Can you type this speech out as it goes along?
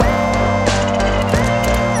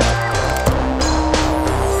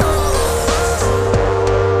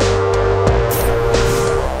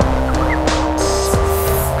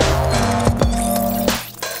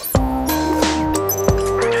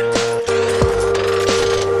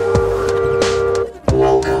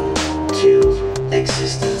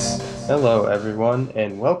Hello, everyone,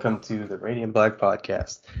 and welcome to the Radiant Black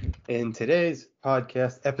Podcast. In today's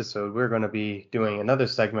podcast episode, we're going to be doing another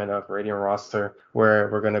segment of Radiant Roster where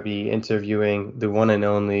we're going to be interviewing the one and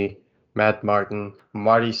only Matt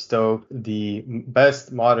Marty Stoke, the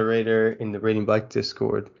best moderator in the Radiant Black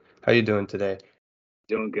Discord. How you doing today?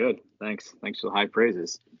 Doing good. Thanks. Thanks for the high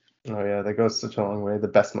praises. Oh yeah, that goes such a long way. The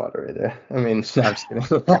best moderator. I mean, no, I'm just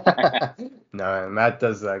kidding. No, Matt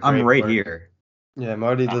does great I'm right work. here. Yeah,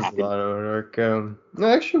 Marty does a lot of work. No,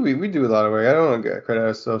 actually, we do a lot of work. I don't want to get credit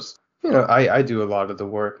ourselves. I do a lot of the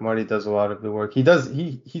work. Marty does a lot of the work. He does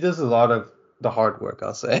a lot of the hard work,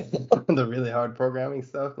 I'll say. The really hard programming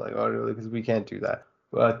stuff, like audio, because we can't do that.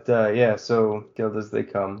 But yeah, so guild as they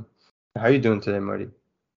come. How you doing today, Marty?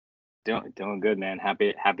 Doing good, man.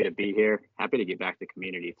 Happy to be here. Happy to get back to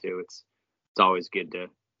community too. It's always good to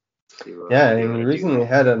yeah, and we recently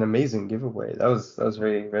had an amazing giveaway. That was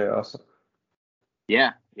very, very awesome.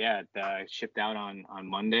 Yeah. It shipped out on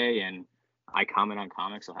Monday, and I comment on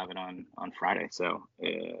comics. I'll have it on Friday. So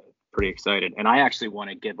pretty excited. And I actually won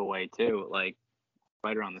a giveaway too, like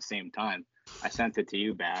right around the same time. I sent it to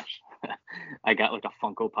you, Bash. I got like a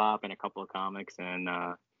Funko Pop and a couple of comics and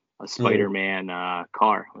a Spider-Man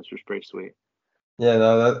car, which was pretty sweet. Yeah,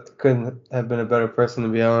 no, that couldn't have been a better person, to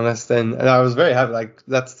be honest. And I was very happy. Like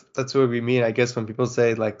that's what we mean, I guess, when people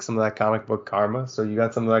say like some of that comic book karma. So you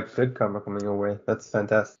got some like good karma coming your way. That's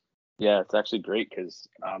fantastic. Yeah, it's actually great because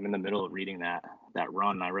I'm in the middle of reading that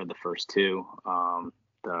run. I read the first two,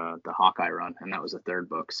 the Hawkeye run, and that was the third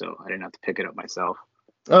book, so I didn't have to pick it up myself.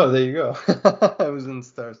 Oh, there you go. I was in the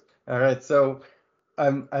stars. All right, so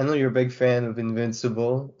I know you're a big fan of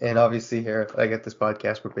Invincible, and obviously here, like at this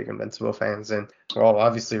podcast, we're big Invincible fans, and we're all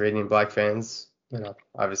obviously Radiant Black fans.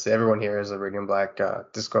 Obviously everyone here is a Radiant Black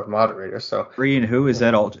Discord moderator. So Radiant who is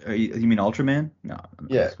that? You mean Ultraman? No.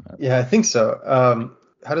 Yeah, I think so.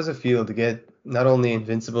 How does it feel to get not only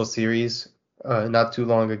Invincible series not too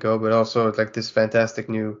long ago, but also like this fantastic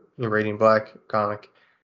new Radiant Black comic?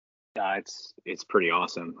 It's pretty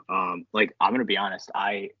awesome. Like I'm gonna be honest,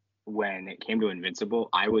 when it came to Invincible,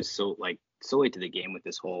 I was so late to the game with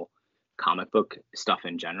this whole comic book stuff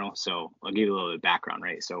in general. So I'll give you a little bit of background,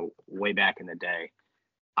 right? So way back in the day,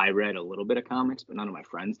 I read a little bit of comics, but none of my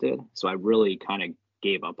friends did. So I really kind of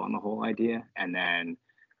gave up on the whole idea. And then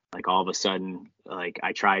like all of a sudden, like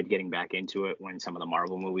I tried getting back into it when some of the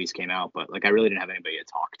Marvel movies came out, but like I really didn't have anybody to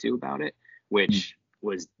talk to about it, which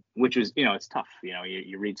was it's tough.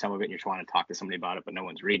 You read some of it and you're trying to talk to somebody about it, but no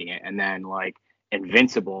one's reading it. And then like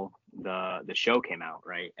Invincible, the show came out,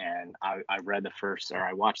 right? And I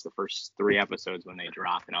watched the first 3 episodes when they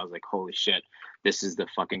dropped, and I was like, holy shit, this is the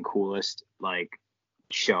fucking coolest like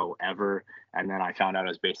show ever. And then I found out it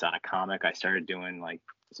was based on a comic. I started doing like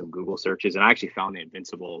some Google searches, and I actually found the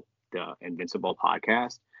Invincible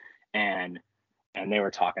podcast, and they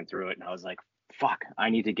were talking through it, and I was like, fuck, I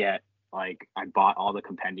need to get, like, I bought all the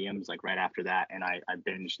compendiums like right after that, and I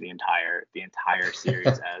binged the entire series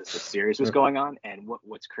as the series was going on. And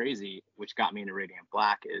what's crazy, which got me into Radiant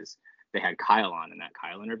Black, is they had Kyle on in that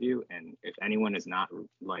Kyle interview. And if anyone has not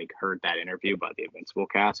like heard that interview about the Invincible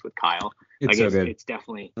cast with Kyle, it's so good. It's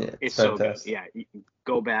definitely it's so good. Yeah, you can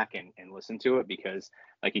go back and listen to it, because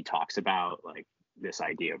like he talks about like this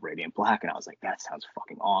idea of Radiant Black, and I was like, that sounds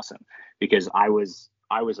fucking awesome, because I was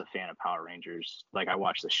a fan of Power Rangers. Like I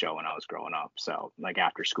watched the show when I was growing up. So like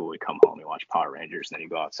after school we'd come home, we watch Power Rangers, and then you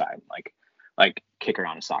go outside and like kick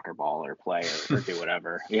around a soccer ball or play or do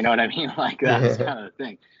whatever. You know what I mean? Like that's kind of the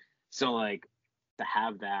thing. So like to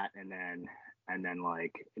have that, and then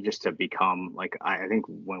like just to become like, I think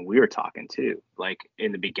when we were talking too, like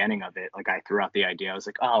in the beginning of it, like I threw out the idea. I was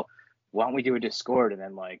like, oh, why don't we do a Discord? And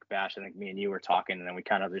then like Bash, I think me and you were talking, and then we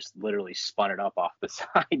kind of just literally spun it up off the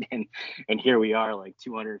side, and here we are like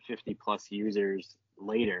 250 plus users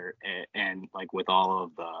later, and like with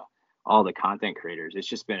all the content creators, it's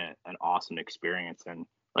just been an awesome experience. And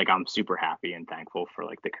like I'm super happy and thankful for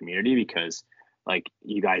like the community, because like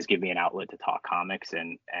you guys give me an outlet to talk comics,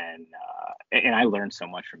 and I learned so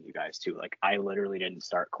much from you guys too. Like I literally didn't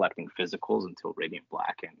start collecting physicals until Radiant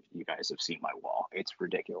Black, and you guys have seen my wall. It's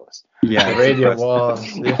ridiculous. Yeah, the Radiant wall,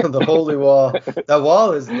 the holy wall. That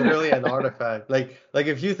wall is literally an artifact. Like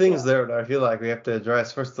a few things there that I feel like we have to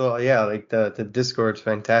address. First of all, yeah, like the Discord's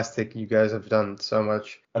fantastic. You guys have done so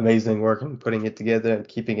much amazing work in putting it together and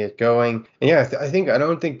keeping it going. And yeah, I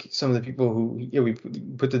don't think some of the people who we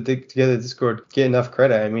put together Discord get enough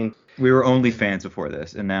credit. I mean, we were only fans before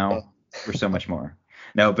this, and now we're so much more.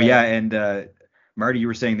 No, but yeah, and Marty, you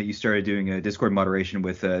were saying that you started doing a Discord moderation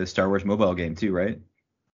with the Star Wars mobile game too, right?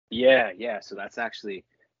 Yeah. So that's actually,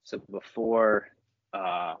 so before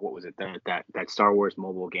what was it, that Star Wars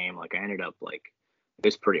mobile game. Like I ended up like, it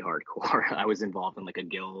was pretty hardcore. I was involved in like a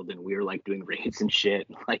guild, and we were like doing raids and shit.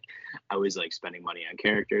 Like I was like spending money on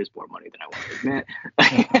characters, more money than I want to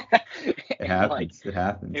admit. It And, like, happens. It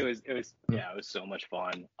happens. Yeah, it was so much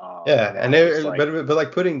fun. Yeah, And and then I just like, but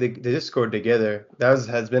like putting the Discord together,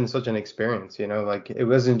 has been such an experience, you know, like it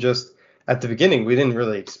wasn't just at the beginning, we didn't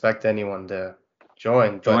really expect anyone to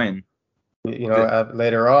join, but Join. you know,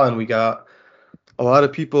 later on we got a lot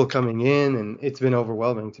of people coming in, and it's been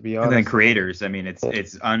overwhelming, to be And then honest. creators, I mean,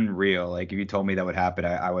 it's unreal. Like if you told me that would happen,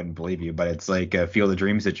 I wouldn't believe you. But it's like a Field of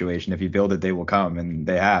Dreams situation. If you build it, they will come, and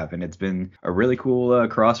they have. And it's been a really cool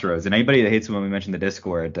crossroads. And anybody that hates when we mention the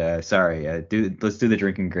Discord, let's do the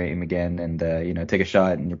drinking game again, and take a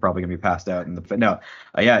shot, and you're probably gonna be passed out. But no,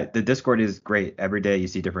 yeah, the Discord is great. Every day you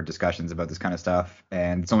see different discussions about this kind of stuff,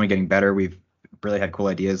 and it's only getting better. We've really had cool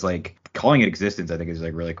ideas, like calling it existence. I think is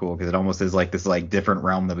like really cool because it almost is like this like different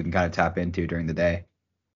realm that we can kind of tap into during the day.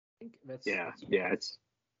 yeah,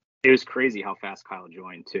 it was crazy how fast Kyle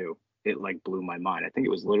joined too. It like blew my mind. I think it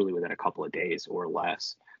was literally within a couple of days or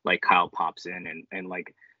less. Like Kyle pops in, and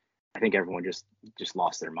like I think everyone just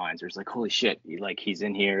lost their minds. It was like, holy shit, he's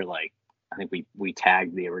in here. Like I think we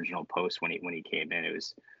tagged the original post when he came in.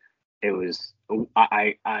 It was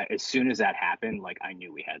I as soon as that happened, like I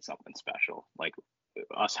knew we had something special. Like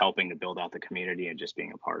us helping to build out the community and just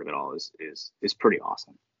being a part of it all is pretty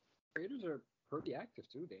awesome. Creators are pretty active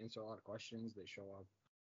too. They answer a lot of questions. They show up.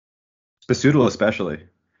 Spasudo especially.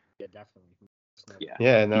 Yeah, definitely.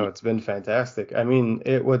 Yeah, no, it's been fantastic. I mean,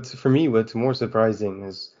 for me, what's more surprising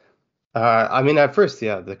is, I mean, at first,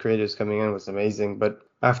 yeah, the creators coming in was amazing, but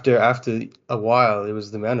after a while, it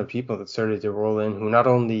was the amount of people that started to roll in who not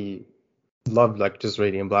only loved like just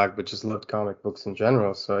Radiant Black, but just loved comic books in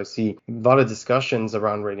general. So I see a lot of discussions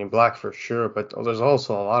around Radiant Black for sure, but there's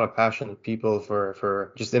also a lot of passionate people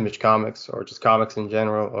for just Image Comics or just comics in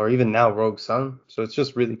general, or even now Rogue Sun. So it's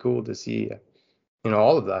just really cool to see,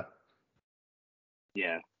 all of that.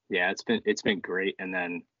 Yeah, it's been great, and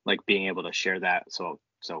then like being able to share that. So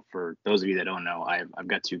for those of you that don't know, I've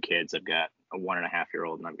got two kids. I've got a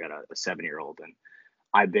 1.5-year-old and I've got a 7-year-old, and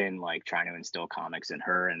I've been like trying to instill comics in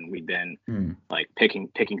her, and we've been like picking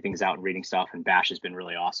things out and reading stuff. And Bash has been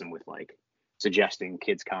really awesome with like suggesting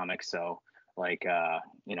kids comics. So like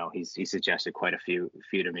he suggested quite a few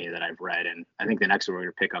to me that I've read, and I think the next one we're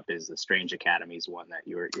gonna pick up is the Strange Academies one that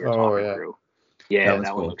you were talking through. Yeah, that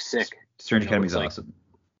cool. one looks sick. Strange Academy is awesome.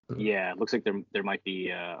 Yeah, it looks like there might be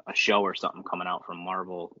a show or something coming out from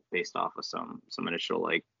Marvel based off of some initial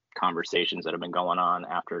like conversations that have been going on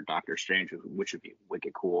after Doctor Strange, which would be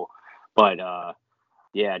wicked cool. But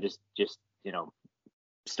yeah, just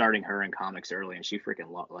starting her in comics early, and she freaking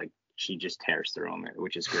she just tears through them,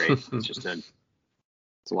 which is great. It's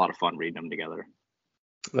a lot of fun reading them together.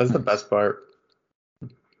 That's the best part.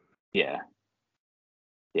 Yeah.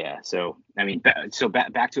 So I mean,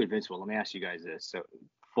 back to Invincible. Let me ask you guys this. So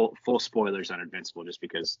full spoilers on Invincible, just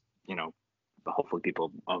because hopefully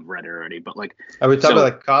people have read it already. But like, are we talking about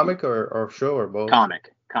like comic or show or both?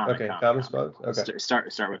 Comic. Okay, comic spots. Okay. Start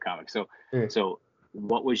with comic. So so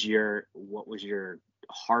what was your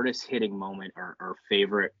hardest hitting moment or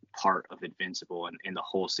favorite part of Invincible in the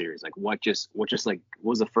whole series? Like what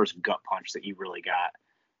was the first gut punch that you really got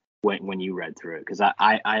when you read through it? Because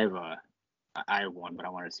I have one, but I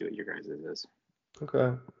wanted to see what your guys' is.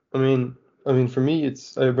 Okay. I mean, for me,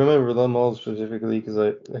 I remember them all specifically because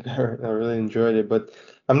I really enjoyed it. But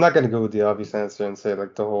I'm not gonna go with the obvious answer and say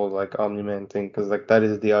like the whole like Omni-Man thing, because like that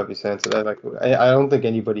is the obvious answer. I don't think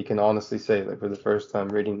anybody can honestly say like for the first time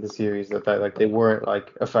reading the series that like they weren't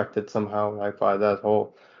like affected somehow like by that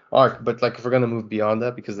whole arc. But like if we're gonna move beyond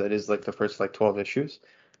that, because that is like the first like 12 issues,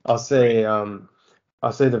 I'll say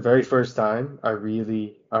the very first time I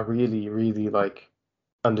really like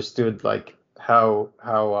understood like how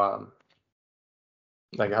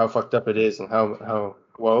fucked up it is, and how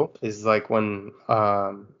whoa is like when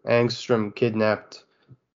Angstrom kidnapped,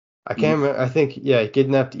 I can't remember, I think he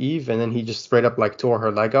kidnapped Eve, and then he just straight up like tore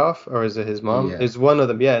her leg off, or is it his mom? Yeah. It's one of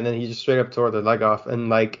them, yeah, and then he just straight up tore the leg off, and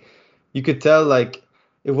like you could tell like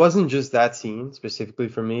it wasn't just that scene specifically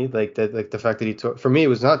for me, like that, like the fact that he tore, for me it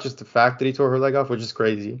was not just the fact that he tore her leg off, which is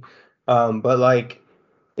crazy, but like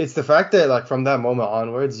it's the fact that like from that moment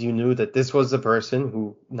onwards, you knew that this was a person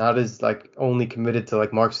who not is like only committed to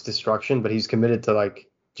like Mark's destruction, but he's committed to like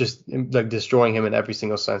just like destroying him in every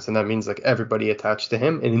single sense, and that means like everybody attached to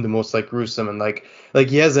him, and in the most like gruesome and like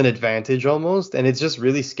he has an advantage almost, and it's just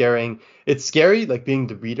really scaring. It's scary like being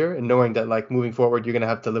the reader and knowing that like moving forward you're gonna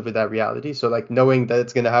have to live with that reality. So like knowing that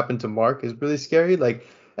it's gonna happen to Mark is really scary. Like,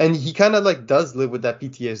 and he kind of like does live with that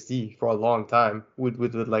PTSD for a long time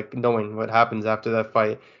with like knowing what happens after that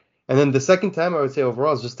fight. And then the second time I would say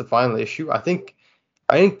overall is just the final issue. I think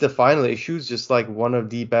the final issue is just like one of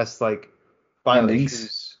the best like final Endings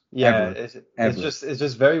issues. Yeah, ever. it's Ever.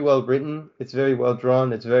 just very well written. It's very well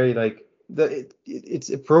drawn. It's very like it's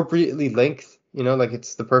appropriately length. Like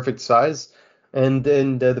it's the perfect size, and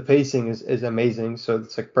the pacing is amazing. So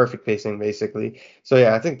it's like perfect pacing basically. So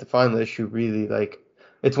yeah, I think the final issue really like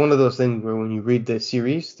it's one of those things where when you read the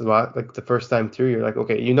series like the first time through, you're like,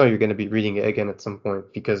 okay, you're going to be reading it again at some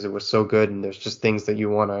point because it was so good, and there's just things that you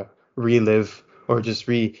want to relive or just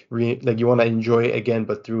like you want to enjoy it again,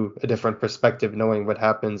 but through a different perspective, knowing what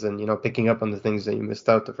happens and picking up on the things that you missed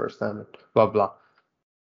out the first time and blah blah.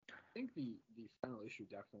 I think the final issue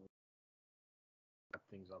definitely wrapped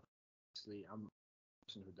things up. Honestly, I'm a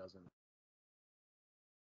person who doesn't.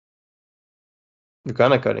 You're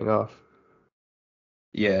kind of cutting off.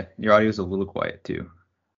 Yeah, your audio's a little quiet too.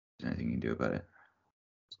 There's anything you can do about it.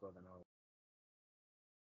 Let's go then.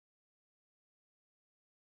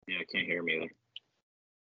 Yeah, I can't hear me either.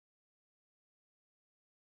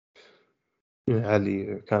 Ali,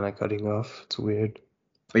 you're kind of cutting off. It's weird.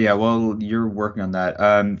 But yeah, well, you're working on that.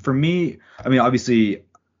 For me, I mean,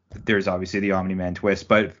 there's obviously the Omni-Man twist,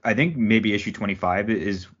 but I think maybe issue 25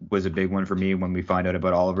 was a big one for me when we find out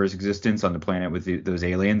about Oliver's existence on the planet with those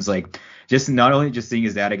aliens. Like, just not only just seeing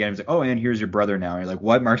his dad again, it's like, oh, and here's your brother now. And you're like,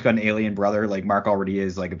 what? Mark's got an alien brother? Like, Mark already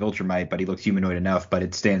is like a Viltrumite, but he looks humanoid enough. But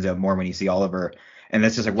it stands out more when you see Oliver. And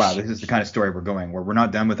that's just like, wow, this is the kind of story we're going, where we're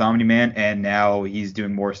not done with Omni-Man, and now he's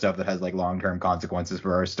doing more stuff that has like long-term consequences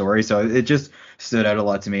for our story. So it just stood out a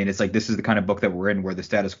lot to me. And it's like, this is the kind of book that we're in, where the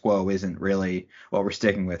status quo isn't really what we're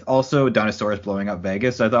sticking with. Also, Dinosaurus blowing up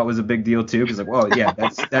Vegas, I thought was a big deal too, because like, whoa, yeah,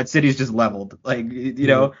 that city's just leveled, like,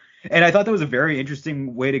 know. And I thought that was a very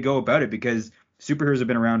interesting way to go about it, because superheroes have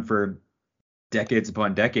been around for decades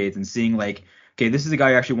upon decades, and seeing like, okay, this is a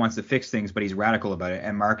guy who actually wants to fix things, but he's radical about it.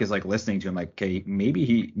 And Mark is like listening to him, like, okay,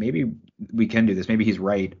 maybe we can do this. Maybe he's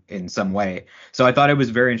right in some way. So I thought it was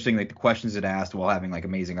very interesting, like the questions it asked, while having like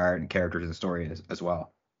amazing art and characters and story as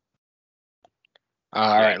well.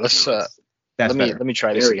 All right, let's let me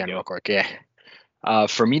try this again real quick. Yeah.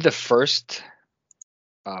 For me, the first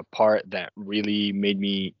part that really made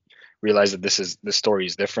me realize that the story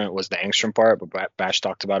is different was the Angstrom part, but Bash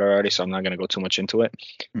talked about it already, so I'm not going to go too much into it.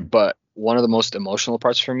 But one of the most emotional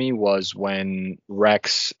parts for me was when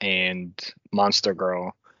Rex and Monster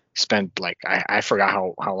Girl spent like I forgot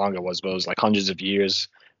how long it was, but it was like hundreds of years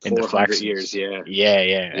in the flax years. Yeah.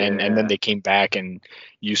 And then they came back, and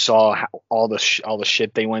you saw all the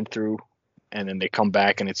shit they went through, and then they come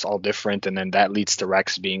back and it's all different, and then that leads to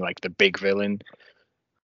Rex being like the big villain.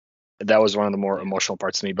 That was one of the more emotional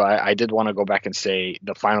parts to me. But I did want to go back and say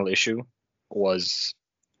the final issue was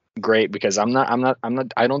great, because I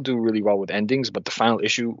don't do really well with endings, but the final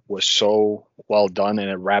issue was so well done, and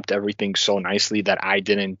it wrapped everything so nicely that I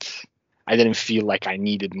didn't feel like I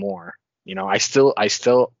needed more. I still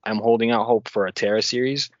am holding out hope for a Terra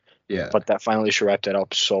series. Yeah. But that final issue wrapped it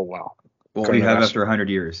up so well. Well, we have after 100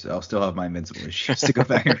 years. I'll still have my Invincible issues to go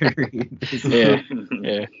back and reread.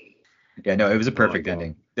 Yeah, no, it was a perfect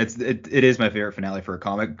ending. It is my favorite finale for a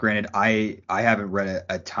comic. Granted, I haven't read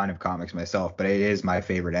a ton of comics myself, but it is my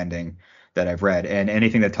favorite ending that I've read. And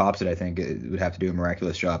anything that tops it, I think it would have to do a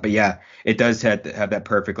miraculous job. But yeah, it does have that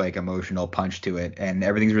perfect like emotional punch to it, and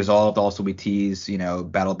everything's resolved. Also, we tease,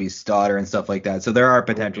 Battle Beast's daughter and stuff like that. So there are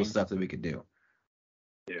potential stuff that we could do.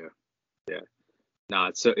 Yeah. No,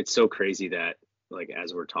 it's so crazy that like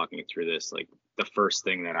as we're talking through this, like the first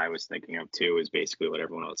thing that I was thinking of too is basically what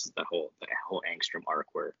everyone else is, that whole Angstrom arc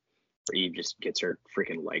where Eve just gets her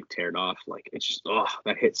freaking leg teared off. Like it's just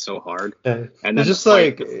that hits so hard. Yeah. And then it's just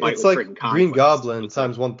it's like Green Goblin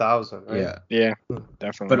times 1,000, right? Yeah,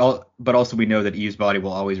 definitely. But also we know that Eve's body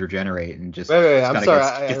will always regenerate and just. Wait, I'm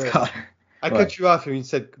sorry. I What? cut you off when you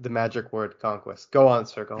said the magic word conquest. Go on,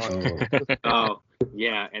 sir. Go on. Oh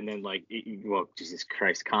yeah, and then like, well, Jesus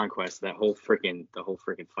Christ, conquest. The whole freaking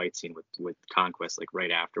fight scene with conquest, like right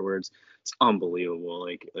afterwards, it's unbelievable.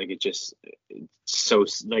 Like it just so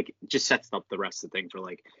like just sets up the rest of the thing for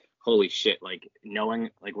like, holy shit. Like knowing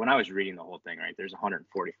like when I was reading the whole thing, right? There's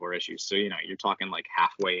 144 issues, so you're talking like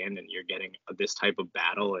halfway in, and you're getting this type of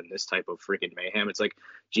battle and this type of freaking mayhem. It's like,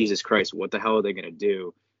 Jesus Christ, what the hell are they gonna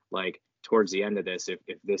do? Like towards the end of this, if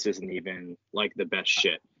this isn't even like the best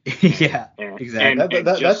shit. Yeah, exactly.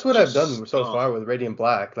 That's what I've done so far with Radiant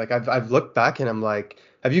Black. Like I've looked back and I'm like,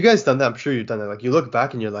 have you guys done that? I'm sure you've done that. Like you look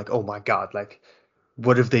back and you're like, oh my god, like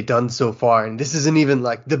what have they done so far? And this isn't even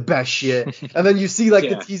like the best shit. And then you see like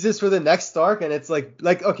the teasers for the next arc, and it's like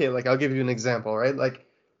okay, like I'll give you an example, right? Like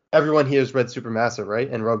everyone here has read Supermassive, right?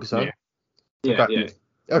 And Rogue Sun. Yeah. Okay. Yeah.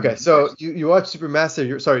 Okay, so you watch Supermassive.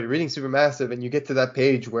 You're reading Supermassive, and you get to that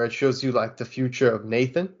page where it shows you like the future of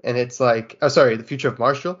Nathan, and it's like, oh, sorry, the future of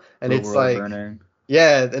Marshall, and The it's world like, burning.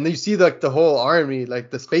 yeah, and then you see like the whole army,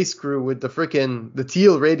 like the space crew with the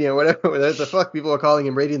teal Radiant, whatever the fuck people are calling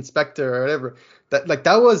him, Radiant Spectre or whatever.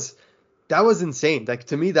 That was insane. Like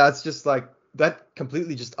to me, that's just like that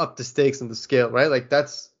completely just upped the stakes and the scale, right? Like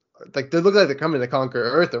that's like they look like they're coming to conquer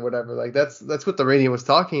Earth or whatever. Like that's what the Radiant was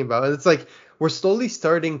talking about. And it's like we're slowly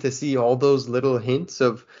starting to see all those little hints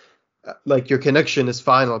of like your connection is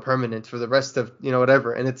final, permanent for the rest of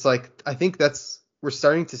whatever. And it's like I think we're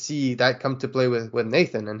starting to see that come to play with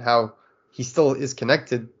Nathan and how he still is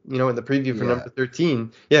connected. In the preview for Yeah. number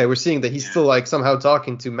 13, yeah, we're seeing that he's still like somehow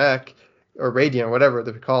talking to Mac or Radiant, or whatever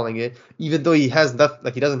they're calling it, even though he has nothing,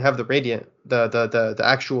 like he doesn't have the Radiant, the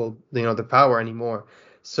actual the power anymore.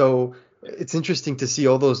 So it's interesting to see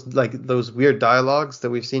all those weird dialogues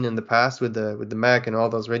that we've seen in the past with the Mac and all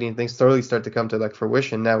those Radiant things slowly start to come to like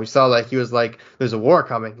fruition. Now we saw like he was like there's a war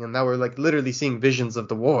coming, and now we're like literally seeing visions of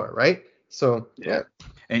the war, right? So yeah.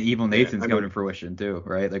 And Evil Nathan's coming to fruition too,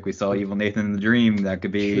 right? Like we saw Evil Nathan in the dream. That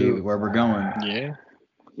could be where we're going. Yeah.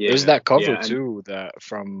 Yeah. There's that cover too, that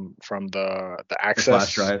from the access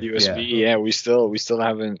flash drive, USB. Yeah, we still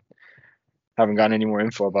haven't gotten any more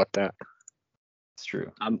info about that. It's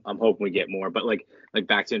true. I'm hoping we get more, but like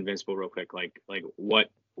back to Invincible real quick. Like what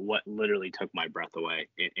literally took my breath away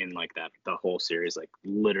in like that the whole series. Like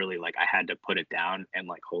literally, like I had to put it down and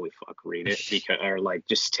like holy fuck read it because or like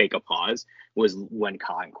just take a pause was when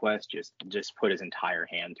Conquest just put his entire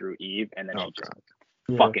hand through Eve and then she just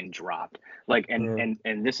fucking dropped. Like and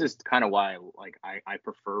this is kind of why like I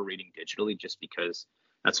prefer reading digitally, just because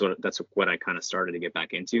that's what I kind of started to get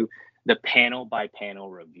back into. The panel by panel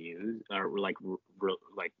reviews are like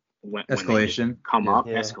when escalation they come up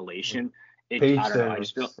escalation. I don't know. I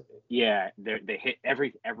just feel they hit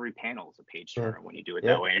every panel is a page turner when you do it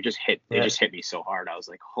that way. And it just hit me so hard. I was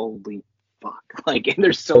like, holy fuck! Like, and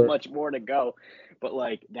there's so much more to go, but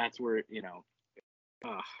like that's where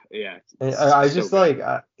I just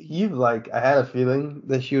Eve, like I had a feeling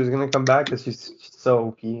that she was gonna come back because she's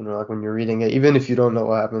so keen. Like when you're reading it, even if you don't know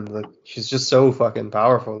what happened, like she's just so fucking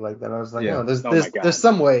powerful. Like that, I was like, there's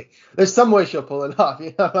some way she'll pull it off.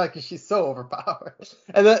 Like she's so overpowered.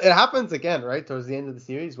 And then it happens again, right towards the end of the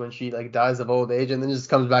series when she like dies of old age and then just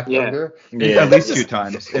comes back younger. Yeah, at least 2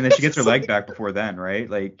 times, and then she gets her leg back before then, right?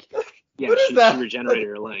 Like. Yeah, what is that? She regenerated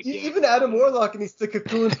her leg. Even Adam Warlock needs to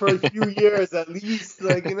cocoon for a few years at least.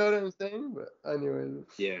 Like, you know what I'm saying? But anyways.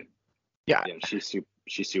 Yeah.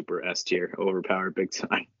 She's super S tier, overpowered big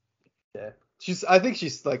time. Yeah. I think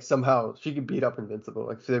she's like somehow she could beat up Invincible.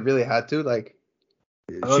 Like if they really had to, like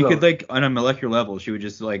she could like on a molecular level, she would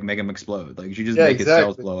just like make him explode. Like she just make his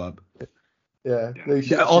cells blow up. Yeah.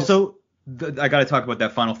 Also, I got to talk about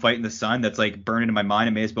that final fight in the sun. That's like burned into my mind.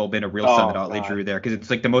 It may as well have been a real sun that Otley drew there, because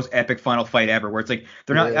it's like the most epic final fight ever. Where it's like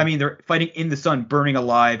they're not. I mean, they're fighting in the sun, burning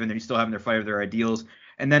alive, and they're still having their fight of their ideals.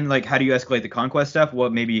 And then like, how do you escalate the conquest stuff?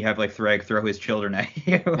 Well, maybe you have like Threg throw his children at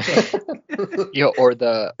you. Or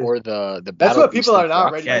the battle. That's what people are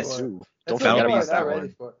not ready for. Don't forget about that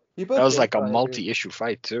one. That was like a multi-issue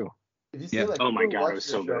fight too. Oh my god, it was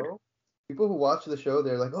so good. People who watch the show,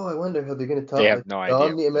 they're like, "Oh, I wonder how they're gonna talk." They have no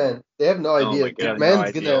idea. Man, they have no idea.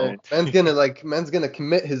 Man's gonna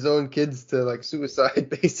commit his own kids to like suicide,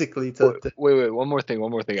 basically. Wait, one more thing.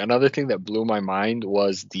 Another thing that blew my mind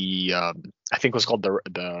was the I think it was called the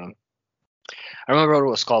I remember what it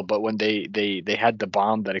was called, but when they had the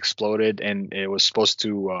bomb that exploded and it was supposed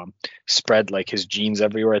to spread like his genes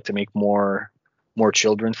everywhere to make more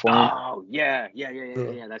children for him. Oh yeah.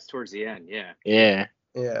 That's towards the end. Yeah.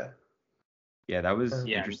 Yeah, that was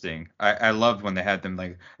interesting. I loved when they had them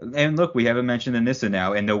like, and look, we haven't mentioned Anissa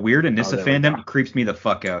now, and the weird Anissa fandom creeps me the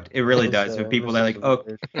fuck out. It really does. With people that are like, oh,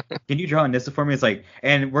 can you draw Anissa for me? It's like,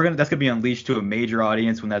 and that's gonna be unleashed to a major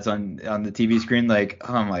audience when that's on the TV screen. Like,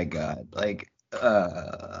 oh my god, like,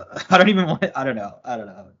 I don't even want. I don't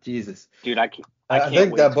know. Jesus, dude, I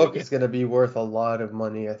think that book is gonna be worth a lot of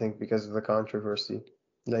money. I think because of the controversy.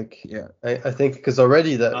 Like, I think because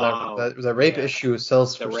already the rape issue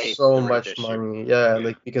sells for so much money.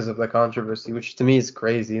 Like because of the controversy, which to me is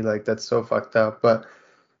crazy. Like that's so fucked up. But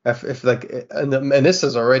if like and this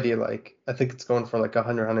is already like I think it's going for like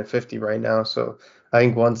 100, 150 right now. So I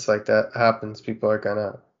think once like that happens, people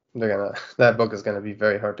are that book is gonna be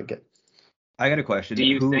very hard to get. I got a question. Do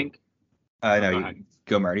you think? No,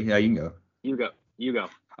 go Marty. Yeah, you can go. You go.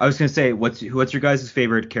 I was gonna say, what's your guys'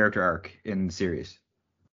 favorite character arc in the series?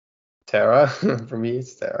 Tara. For me,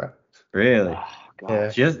 it's Tara. Really?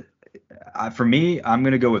 Oh, yeah. For me, I'm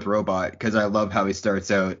gonna go with Robot because I love how he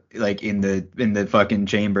starts out like in the fucking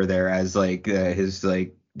chamber there as like his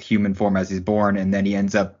like human form as he's born, and then he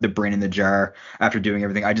ends up the brain in the jar after doing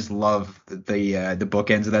everything. I just love the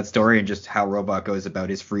bookends of that story and just how Robot goes about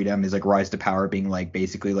his freedom, his like rise to power, being like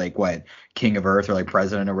basically like what king of Earth or like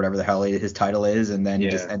president or whatever the hell his title is, and then he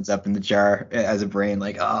just ends up in the jar as a brain.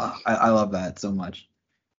 Like, I love that so much.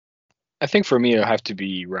 I think for me it'll have to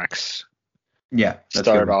be Rex. Yeah, that's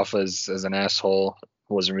Started good. off as an asshole,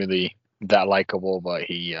 wasn't really that likable, but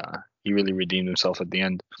he really redeemed himself at the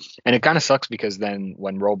end. And it kind of sucks because then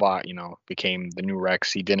when Robot, became the new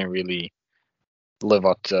Rex, he didn't really live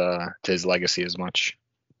up to his legacy as much.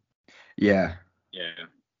 Yeah. Yeah.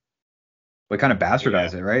 But kind of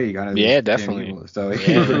bastardized it, right? You kind of Yeah, definitely. So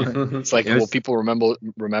It's like, it was, will people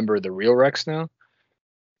remember the real Rex now?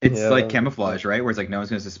 it's Yeah, like that was a good camouflage, point. right? Where it's like no one's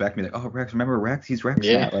gonna suspect me. Like, oh, Rex, remember Rex? He's Rex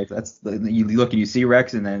Yeah. now. Like that's you look and you see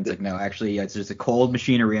Rex, and then it's like no, actually, it's just a cold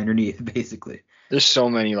machinery underneath, basically. There's so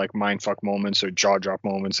many like mindfuck moments or jaw drop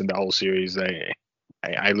moments in the whole series.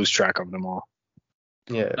 I lose track of them all.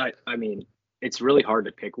 Yeah. I mean, it's really hard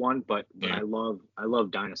to pick one, but Yeah. I love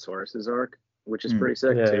Dinosaurus's arc, which is Mm. pretty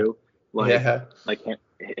sick Yeah. too. Like Yeah. like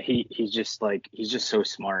he's just so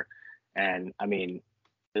smart. And I mean,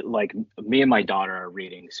 like me and my daughter are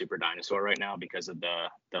reading Super Dinosaur right now because of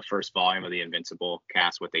the first volume of the Invincible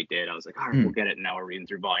cast, what they did. I was like, all right, we'll get it. And now we're reading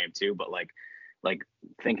through volume 2, but like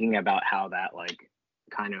thinking about how that like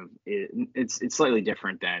kind of it's slightly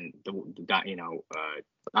different than the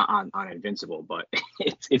on Invincible, but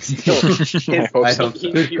it's still I hope I so. hope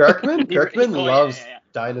so. Dude, Kirkman loves yeah.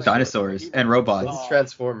 Dinosaurs and And robots.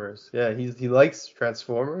 Transformers. Yeah, he likes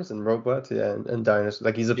Transformers and robots. Yeah, and dinosaurs.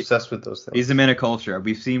 Like he's obsessed with those things. He's a man of culture.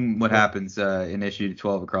 We've seen what happens in issue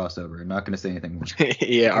 12 of crossover. I'm not gonna say anything more.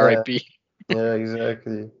 Yeah, R.I.P. Yeah,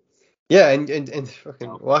 exactly. Yeah, and fucking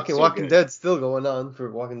Oh, Walking so Walking good. Dead's still going on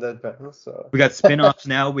for Walking Dead fans. So We got spin-offs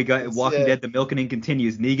now. We got It's, Walking yeah. Dead. The Milkening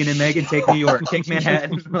continues. Negan and Megan take New York, take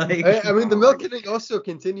Manhattan. Like, I mean, the Milkening also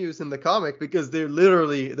continues in the comic because the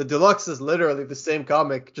deluxe is literally the same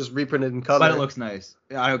comic, just reprinted in color. but it looks nice.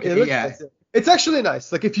 Okay, It looks yeah. nice. It's actually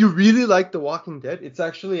nice. Like if you really like The Walking Dead, it's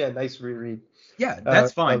actually a nice reread. Yeah,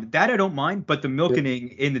 that's fine. That I don't mind, but the milkening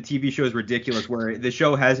in the TV show is ridiculous. Where the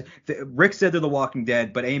show has Rick said they're The Walking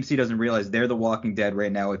Dead, but AMC doesn't realize they're The Walking Dead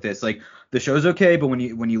right now with this. Like the show's okay, but when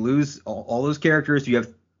you lose all those characters, you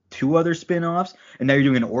have 2 other spin-offs, and now you're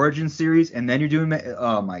doing an origin series, and then you're doing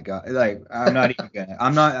oh my god, like I'm not even gonna.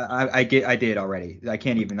 I'm not. I did already. I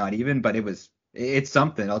can't even not even, but it's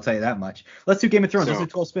something. I'll tell you that much. Let's do Game of Thrones. Let's do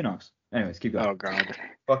 12 spin-offs. Anyways, keep going. Oh God.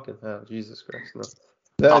 Fucking hell, Jesus Christ,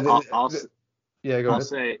 no. Yeah, go I'll ahead.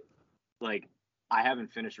 say, like, I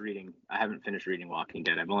haven't finished reading Walking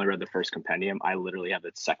Dead. I've only read the first compendium. I literally have the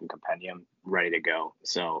second compendium ready to go.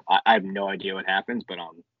 So I have no idea what happens, but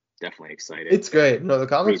I'm definitely excited. It's great. No, the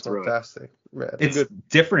comic's through it. fantastic. Yeah, It's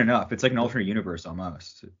different enough. It's like an alternate universe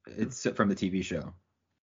almost. It's from the TV show.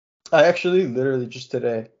 I actually literally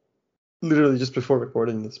just before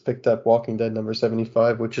recording this, picked up Walking Dead number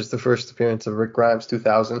 75, which is the first appearance of Rick Grimes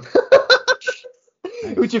 2000.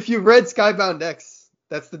 Which, if you've read Skybound X,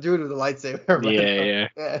 that's the dude with the lightsaber.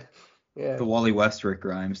 Yeah. The Wally West Rick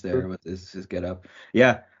Grimes there with his get up.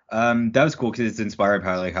 Yeah. That was cool because it's inspired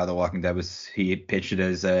by like how The Walking Dead he pitched it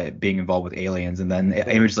as being involved with aliens, and then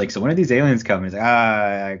Image like, so when are these aliens coming? He's like,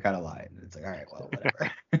 I kind of lied. It's like, all right, well,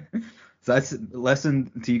 whatever. So that's a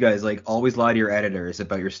lesson to you guys, like always lie to your editors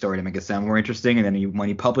about your story to make it sound more interesting, and then when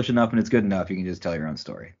you publish enough and it's good enough, you can just tell your own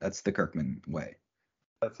story. That's the Kirkman way.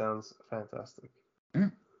 That sounds fantastic.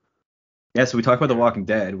 Yeah, so we talked about The Walking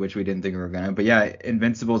Dead, which we didn't think we were gonna, but yeah,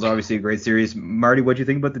 Invincible is obviously a great series. Marty, what do you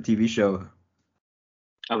think about the TV show?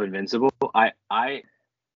 Of Invincible, I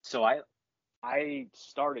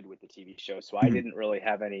started with the TV show, so I didn't really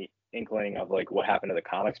have any inkling of like what happened to the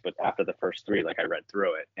comics. But after the first 3, like I read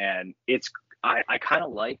through it, and I kind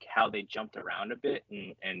of like how they jumped around a bit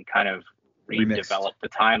and kind of redeveloped the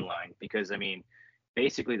timeline, because I mean,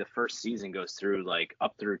 basically the first season goes through like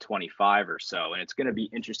up through 25 or so, and it's going to be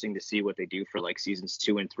interesting to see what they do for like seasons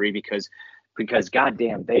 2 and 3, because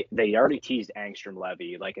goddamn, they already teased Angstrom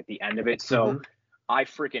Levy like at the end of it, so. I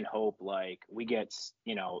freaking hope like we get,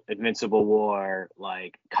 Invincible War,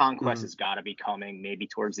 like Conquest has got to be coming maybe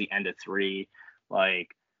towards the end of 3.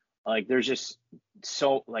 Like there's just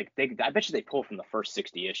so like I bet you they pull from the first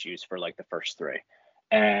 60 issues for like the first 3.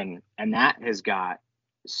 And that has got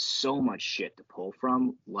so much shit to pull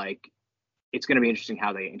from. Like it's going to be interesting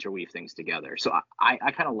how they interweave things together. So I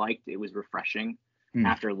kind of liked it. Was refreshing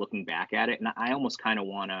after looking back at it. And I almost kind of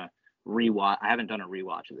want to rewatch. I haven't done a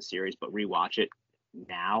rewatch of the series, but rewatch it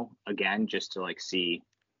now again just to like see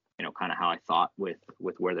kind of how I thought with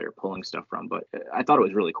where they were pulling stuff from. But I thought it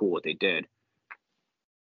was really cool what they did.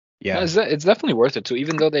 Yeah, No, it's definitely worth it too.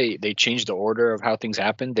 Even though they changed the order of how things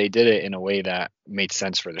happened, they did it in a way that made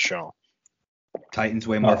sense for the show. Titan's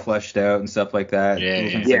way more fleshed out and stuff like that. Yeah, Cool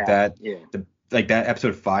yeah. things like that. Yeah. Like that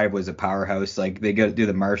episode 5 was a powerhouse. Like they got to do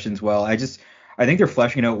the Martians well. I think they're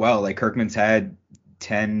fleshing it out well. Like Kirkman's had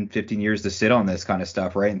 10, 15 years to sit on this kind of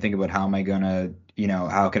stuff, right? And think about how am I gonna,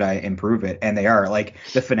 how could I improve it? And they are. Like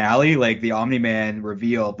the finale, like the Omni-Man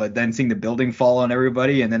reveal, but then seeing the building fall on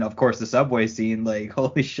everybody, and then of course the subway scene, like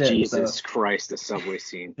holy shit. Jesus Christ, the subway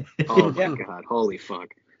scene. Oh my Yeah. God, holy fuck.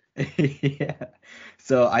 Yeah.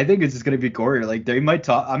 So I think it's just gonna be gory. Like they might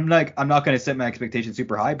top. I'm not gonna set my expectations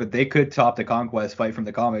super high, but they could top the Conquest fight from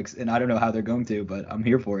the comics, and I don't know how they're going to, but I'm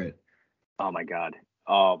here for it. Oh my God.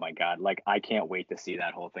 Like I can't wait to see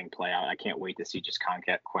that whole thing play out. I can't wait to see just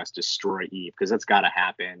Conquest destroy Eve, because that's got to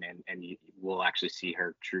happen, and we'll actually see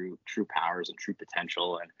her true powers and true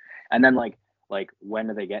potential, and then like when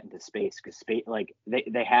do they get into space? Because space, like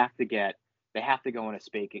they have to go into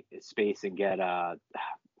space and get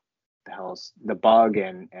the hell's the Bug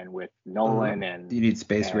and with Nolan and You need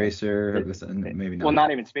Space Racer, maybe not. Well, not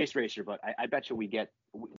even Space Racer, but I bet you we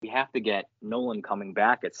have to get Nolan coming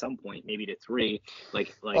back at some point, maybe to 3.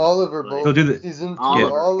 Like Oliver, like, They'll do the season 2.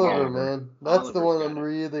 Oliver, Oliver, man, that's the Oliver's one got I'm it.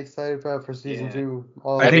 really excited for season Yeah. 2.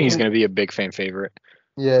 I think he's going to be a big fan favorite.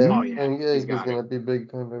 Yeah, Oh, yeah. and yeah, He's he's got gonna be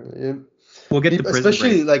big fan. Yeah. We'll get the prison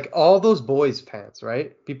Especially break. like all those boys fans,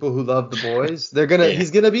 right? People who love the boys, they're gonna. Yeah.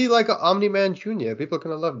 He's gonna be like an Omni-Man Junior. People are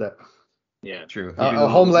gonna love that. Yeah. True. A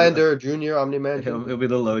Homelander Junior, Omni-Man He'll Junior. be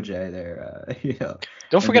the OJ there.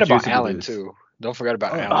 Don't forget about Juicy Alan Blues. too. Don't forget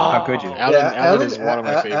about Oh, Alan. how could you? Alan is one of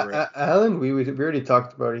my favorite. Alan, we already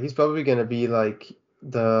talked about it. He's probably gonna be like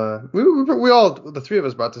the 3 of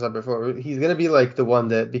us brought this up before. He's gonna be like the one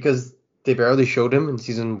that, because they barely showed him in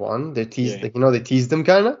season 1. They teased, Yeah. they teased him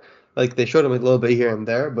kind of. Like they showed him a little bit here and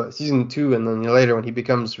there, but season 2 and then later when he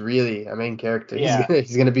becomes really a main character, Yeah.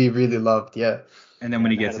 he's gonna be really loved. Yeah. And then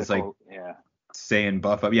when he gets his like yeah. Saiyan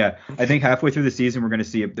buff up, yeah. I think halfway through the season we're gonna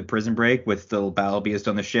see the prison break with the battle beast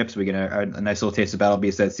on the ships. We get a nice little taste of battle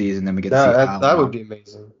beast that season. Then we get to see That would be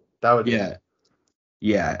amazing. That would be. Yeah.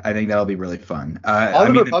 Yeah, I think that'll be really fun.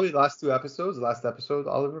 Oliver probably the last episode,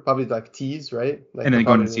 Oliver probably like tease, right? Like and then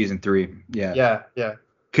going to season 3. Yeah. Yeah.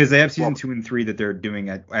 Because they have season 2 and 3 that they're doing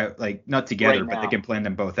at like not together, but they can plan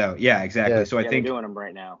them both out. Yeah, exactly. Yeah. So I think they're doing them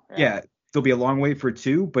right now. Yeah, there'll be a long wait for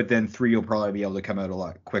 2, but then 3 will probably be able to come out a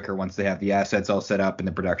lot quicker once they have the assets all set up and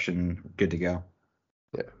the production good to go.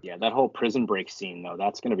 Yeah, that whole prison break scene though,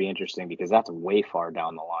 that's going to be interesting because that's way far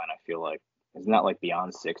down the line. I feel like isn't that like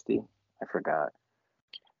beyond 60? I forgot.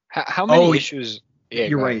 How many issues? Yeah,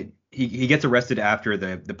 you're right. He gets arrested after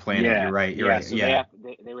the planet. Yeah. You're right. You're right. So Yeah.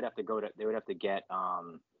 they would have to get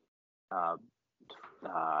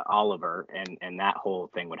Oliver, and that whole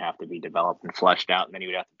thing would have to be developed and fleshed out, and then he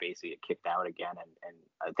would have to basically get kicked out again. And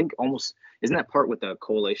I think almost isn't that part with the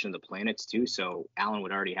coalition of the planets too? So Alan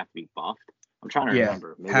would already have to be buffed. I'm trying to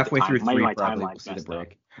remember. Maybe halfway through 3 my probably timeline's see the messed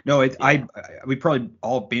break. up. No, we probably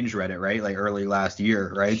all binge read it, right? Like early last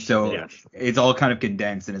year, right? So it's all kind of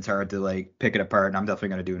condensed and it's hard to like pick it apart. And I'm definitely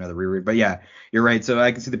gonna do another reread. But yeah, you're right. So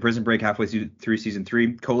I can see the prison break halfway through season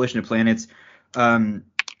 3. Coalition of Planets.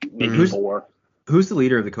 Maybe 4. Who's the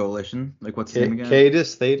leader of the coalition? Like what's his name again?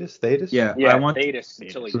 Thetis. Yeah, I want Thetis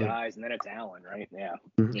until he dies, and then it's Alan, right? Yeah.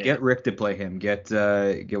 Get Rick to play him. Get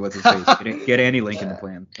what's his face? Get Andy Lincoln to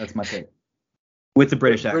play him. That's my pick. With the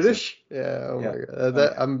British accent. British? Yeah. Oh my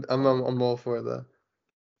god. I'm all for that.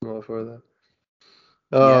 I'm all for that.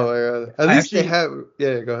 Oh my god. At least they have.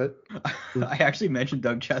 Yeah. Go ahead. I actually mentioned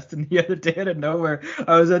Doug Cheston the other day out of nowhere.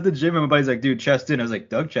 I was at the gym and my buddy's like, dude, Cheston. I was like,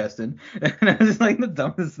 Doug Cheston. And I was like the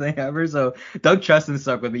dumbest thing ever. So Doug Cheston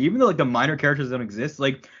stuck with me. Even though like the minor characters don't exist,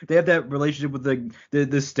 like they have that relationship with the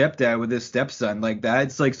stepdad with his stepson. Like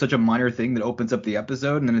that's like such a minor thing that opens up the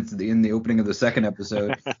episode, and then it's in the opening of the second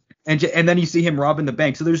episode. And then you see him robbing the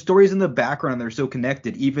bank. So there's stories in the background that are so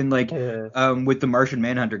connected. Even like with the Martian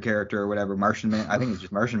Manhunter character or whatever. I think it's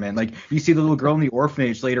just Martian Man. Like you see the little girl in the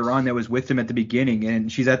orphanage later on that was with him at the beginning,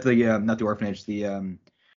 and she's at the not the orphanage, the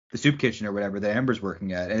soup kitchen or whatever that Amber's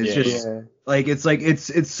working at. And it's just like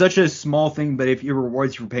it's such a small thing, but if it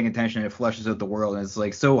rewards you for paying attention, it flushes out the world, and it's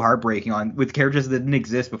like so heartbreaking with characters that didn't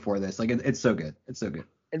exist before this. Like it's so good. It's so good.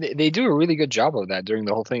 And they do a really good job of that during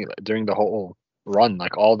the whole thing, during the whole run.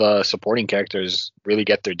 Like all the supporting characters really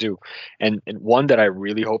get their due, and one that I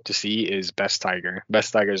really hope to see is Best Tiger.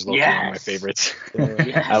 Best Tiger is one of my favorites.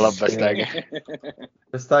 I love Best Tiger.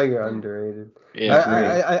 Best Tiger underrated.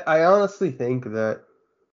 Yeah, I honestly think that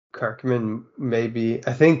Kirkman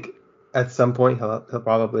I think at some point he'll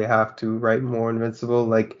probably have to write more Invincible.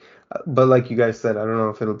 But like you guys said, I don't know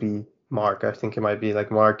if it'll be Mark. I think it might be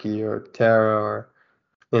like Marky or Tara or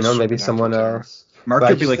maybe Supernatural someone Terror. else. Mark But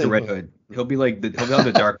I will be just like the think Red Hood. He'll be like he'll have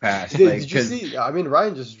the dark past, like did you because see? I mean,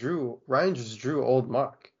 Ryan just drew old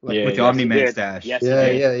Mark. Like Yeah, with the yeah. Yes, Omni he Man did. stash. Yes, he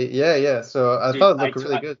yeah, did. yeah. So I Dude, thought it looked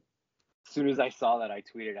really good. as soon as I saw that, I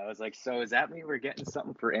tweeted. I was like, "So does that mean we're getting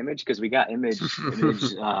something for Image? Because we got Image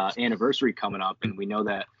anniversary coming up, and we know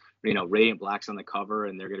that Radiant Black's on the cover,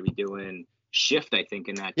 and they're going to be doing Shift, I think,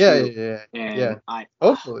 in that Yeah, too. yeah. And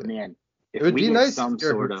Hopefully. man, It if would we be get nice to some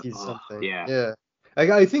hear who sort of, teased something. yeah, Yeah.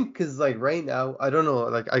 I think because like right now, I don't know,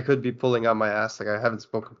 like I could be pulling out my ass. Like I haven't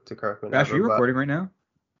spoken to Kirkman Ash, are ever, you but recording right now?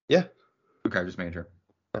 yeah. Okay, just making sure.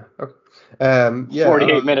 Okay. Yeah.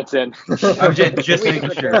 48 minutes in. I'm just We making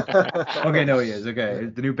record. sure. Okay, no, he is. Okay,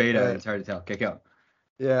 the new beta. Right. It's hard to tell. Okay, go.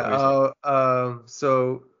 Yeah. What were you saying?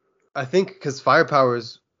 So I think because Firepower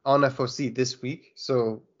is on FOC this week,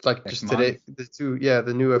 so like Next just month? today,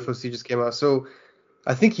 the new FOC just came out. So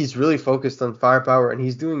I think he's really focused on Firepower, and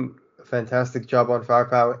he's doing a fantastic job on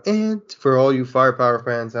Firepower. And for all you Firepower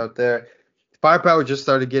fans out there, Firepower just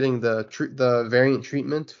started getting the variant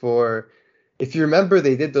treatment for. If you remember,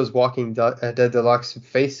 they did those Dead Deluxe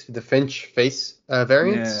the Finch face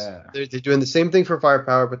variants. Yeah. They're doing the same thing for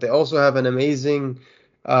Firepower, but they also have an amazing,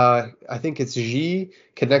 I think it's G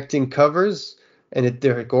connecting covers, and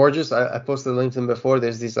they're gorgeous. I posted a link to them before.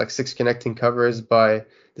 There's these like 6 connecting covers by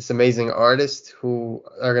this amazing artist who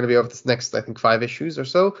are going to be over this next, I think, 5 issues or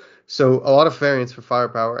so. So a lot of variants for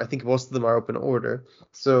Firepower. I think most of them are open order.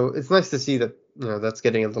 So it's nice to see that that's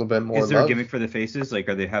getting a little bit more Is there a love. gimmick for the faces? Like,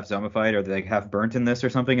 are they half zombified? Are they like half burnt in this or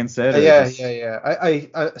something instead? Or Yeah, just...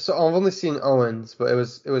 yeah. So I've only seen Owens, but it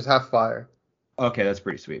was half fire. Okay, that's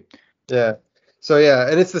pretty sweet. Yeah. So yeah,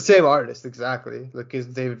 and it's the same artist exactly. Like is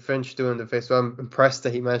David Finch doing the face. So I'm impressed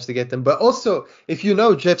that he managed to get them. But also, if you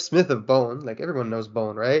know Jeff Smith of Bone, like everyone knows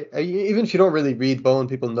Bone, right? Even if you don't really read Bone,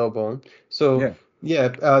 people know Bone. So Yeah.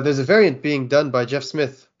 yeah, there's a variant being done by Jeff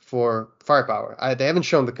Smith for Firepower. They haven't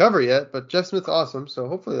shown the cover yet, but Jeff Smith's awesome, so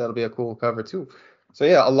hopefully that'll be a cool cover too. So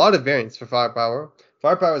yeah, a lot of variants for Firepower.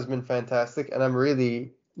 Firepower has been fantastic, and I'm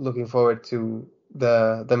really looking forward to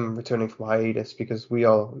them returning from hiatus because we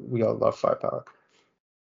all love Firepower.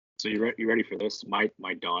 So you ready for this? My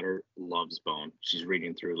daughter loves Bone. She's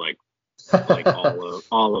reading through like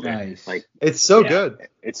all of it. Nice. Like It's so yeah, good.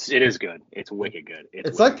 it is good. It's wicked good.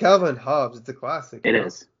 It's like Calvin and Hobbes. It's a classic. It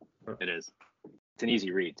is. It is. It's an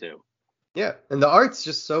easy read too. Yeah, and the art's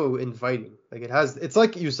just so inviting. Like it's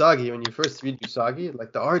like Usagi when you first read Usagi.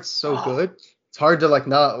 Like the art's so good, it's hard to like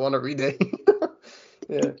not want to read it.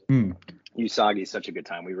 Yeah. Usagi is such a good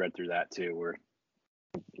time. We read through that too. Where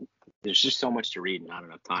there's just so much to read and not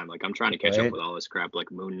enough time. Like I'm trying to catch up with all this crap,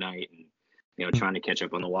 like Moon Knight, and trying to catch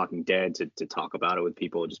up on The Walking Dead to talk about it with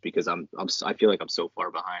people, just because I feel like I'm so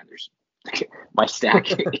far behind. There's my stack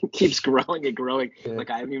keeps growing and growing. Yeah.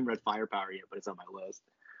 Like I haven't even read Firepower yet, but it's on my list.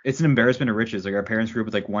 It's an embarrassment of riches. Like our parents grew up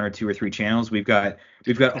with like 1 or 2 or 3 channels. We've got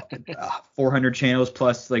 400 channels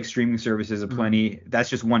plus like streaming services aplenty. That's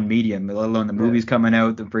just one medium, let alone the movies coming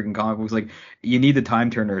out, the freaking comic books. Like you need the time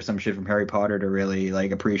turner or some shit from Harry Potter to really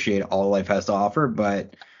like appreciate all life has to offer.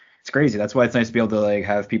 But it's crazy. That's why it's nice to be able to like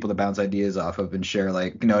have people to bounce ideas off of and share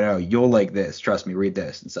like, no, you'll like this. Trust me, read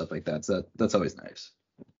this and stuff like that. So that's always nice.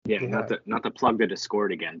 Yeah, not to plug the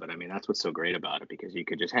Discord again, but I mean that's what's so great about it, because you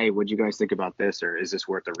could just, hey, what'd you guys think about this, or is this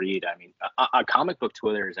worth a read? I mean, a comic book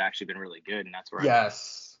Twitter has actually been really good, and that's where I'm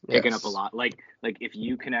picking up a lot. Like if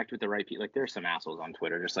you connect with the right people, like there's some assholes on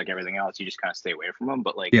Twitter, just like everything else, you just kind of stay away from them.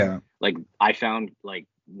 But like I found like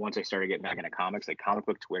once I started getting back into comics, like comic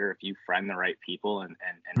book Twitter, if you friend the right people and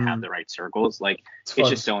have the right circles, like it's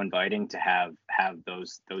just so inviting to have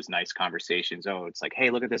those nice conversations. Oh, it's like, hey,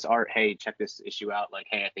 look at this art. Hey, check this issue out. Like,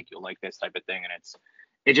 hey, I think you'll like this type of thing. And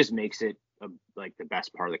it just makes it like the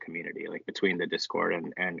best part of the community, like between the Discord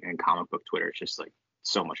and comic book Twitter. It's just like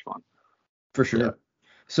so much fun. For sure. Yeah.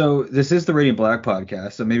 So this is the Radiant Black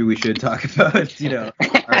podcast, so maybe we should talk about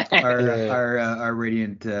our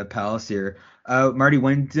Radiant Palace here. Marty,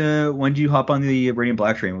 when did you hop on the Radiant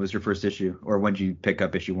Black train? What was your first issue, or when did you pick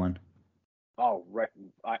up issue 1? Oh, right.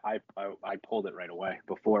 I pulled it right away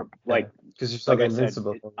before, like, because you're still like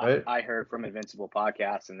Invincible, right? I heard from Invincible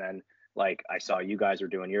podcast, and then like I saw you guys were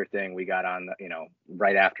doing your thing. We got on,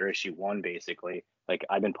 right after issue 1, basically. Like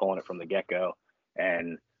I've been pulling it from the get go,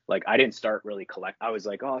 and like I didn't start really collect. I was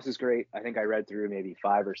like, oh, this is great. I think I read through maybe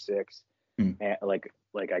 5 or 6, and like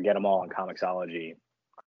I get them all on Comixology.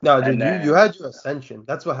 No, dude, you had your ascension.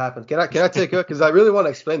 That's what happened. Can I take it? Because I really want to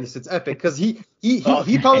explain this. It's epic. Because he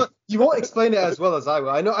You won't explain it as well as I will.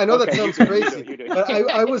 I know that Okay, sounds you do, crazy, you do. but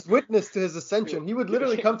I was witness to his ascension. He would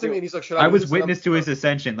literally come to me and he's like, "Should I I do was this?" And I'm witness to his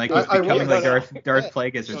ascension, like I- he's I becoming was. like Darth Yeah.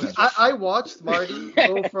 Plagueis or something. I watched Marty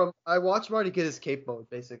go from. I watched Marty get his cape mode.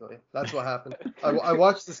 Basically, that's what happened. I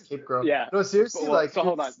watched this cape grow. Yeah. No, seriously, Well, like so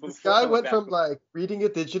hold on, this before guy going went back- from like reading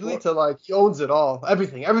it digitally before- to like he owns it all.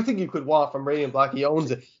 Everything you could want from Radiant Black, he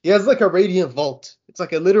owns it. He has like a Radiant vault. It's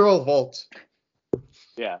like a literal vault.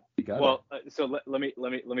 Yeah. You got Well, so let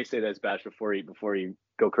me say this, Bash, before you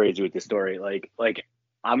go crazy with the story. Like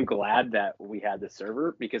I'm glad that we had the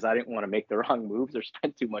server because I didn't want to make the wrong moves or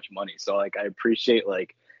spend too much money. So like I appreciate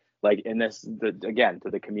like in this again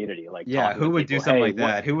to the community like Yeah, talking who to would do people, something hey, like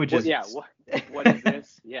that? Who would just what is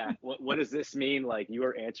this? Yeah, what does this mean? Like you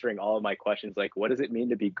were answering all of my questions. Like what does it mean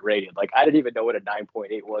to be graded? Like I didn't even know what a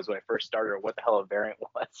 9.8 was when I first started or what the hell a variant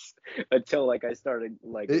was until like I started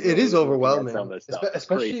like It is looking at overwhelming, some of this stuff. It's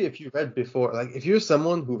especially crazy. if you read before. Like if you're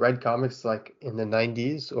someone who read comics like in the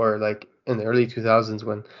 90s or like in the early 2000s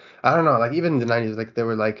when I don't know, like even in the 90s, like they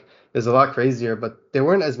were like there's a lot crazier, but there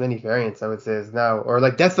weren't as many variants I would say as now. Or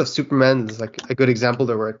like Death of Superman is like a good example.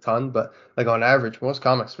 There were a ton, but like on average, most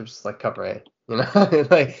comics were just like cover A. You know,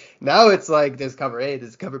 like now it's like there's cover A,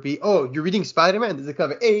 there's cover B. Oh, you're reading Spider-Man. There's a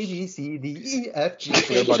cover A, B, C, D, E, F, G.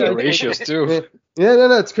 Forget about the ratios too. Yeah,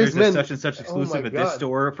 no, it's crazy, There's a man. such and such Oh exclusive my at this God.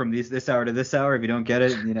 store from this hour to this hour. If you don't get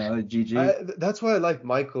it, GG. That's why I like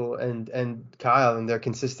Michael and Kyle and their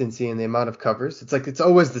consistency and the amount of covers. It's like it's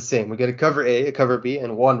always the same. We get a cover A, a cover B,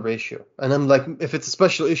 and one ratio. And I'm like, if it's a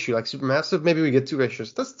special issue like Supermassive, maybe we get two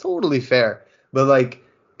ratios. That's totally fair. But like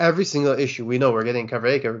every single issue, we know we're getting cover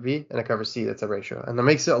A, cover B, and a cover C. That's a ratio, and that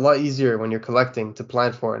makes it a lot easier when you're collecting to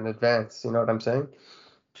plan for it in advance. You know what I'm saying?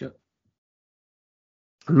 Sure.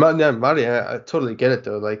 Marty, I totally get it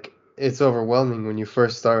though. Like it's overwhelming when you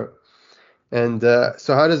first start. And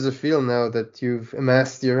so, how does it feel now that you've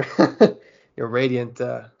amassed your your radiant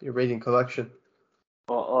collection?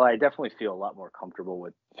 Well, I definitely feel a lot more comfortable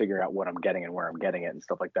with figuring out what I'm getting and where I'm getting it and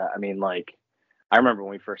stuff like that. I mean, like, I remember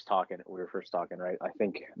when we were first talking, right? I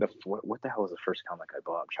think what the hell was the first comic I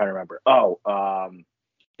bought? I'm trying to remember.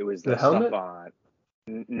 It was The the helmet? stuff on.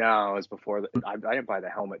 No, it was before. I didn't buy the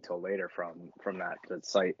helmet till later from the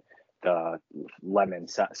site, the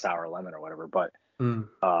sour lemon or whatever. But Mm.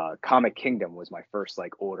 Comic Kingdom was my first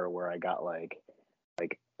like order where I got like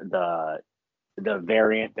the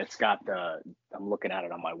variant that's got I'm looking at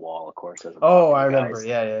it on my wall, of course. As I'm Oh, talking I to you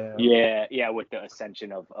remember. guys. Yeah. With the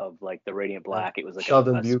ascension of like the Radiant Black. It was like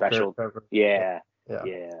Sheldon a Bucher special. cover. Yeah.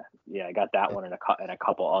 Yeah. I got that one and a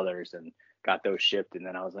couple others and got those shipped. And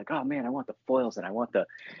then I was like, oh man, I want the foils and I want the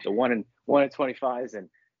 1 in 25s and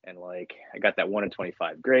like I got that 1 in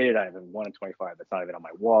 25 graded. I have a 1 in 25 that's not even on my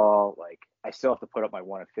wall. Like I still have to put up my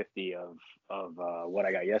 1 in 50 of what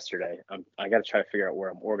I got yesterday. I got to try to figure out where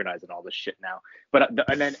I'm organizing all this shit now. But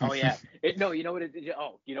and then you know what it did?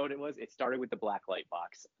 Oh, you know what it was? It started with the Blacklight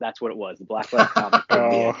box. That's what it was. The Blacklight comic.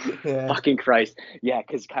 Yeah. Fucking Christ. Yeah,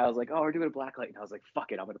 because Kyle's like, oh, we're doing a Blacklight. And I was like,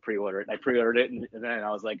 fuck it, I'm going to pre-order it. And I pre-ordered it. And then I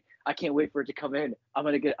was like, I can't wait for it to come in. I'm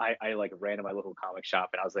going to get, I like ran to my local comic shop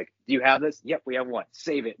and I was like, do you have this? Yep, we have one.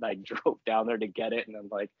 Save it. And I drove down there to get it. And I'm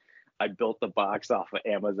like, I built the box off of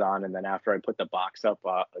Amazon. And then after I put the box up,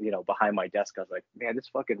 behind my desk, I was like, man, this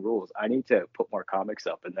fucking rules. I need to put more comics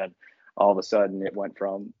up. And then all of a sudden it went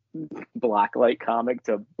from Blacklight comic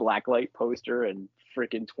to Blacklight poster and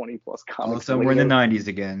freaking 20 plus comics. All of a sudden we're in the 90s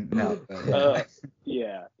again. No.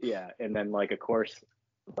 Yeah. And then like, of course,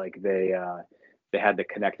 like they had the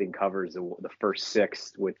connecting covers, the first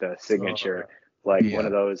 6 with the signature, one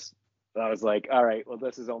of those. I was like, all right, well,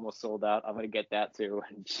 this is almost sold out. I'm going to get that too.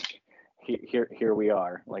 And here we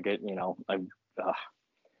are. Like it,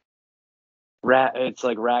 it's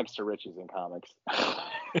like rags to riches in comics.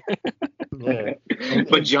 Yeah.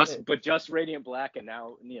 but just Radiant Black and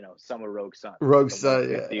now some of Rogue Sun. Rogue Sun,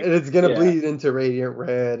 yeah. And it's gonna bleed into Radiant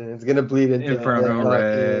Red, and it's gonna bleed into Inferno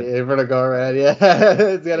Red. Inferno Red, yeah.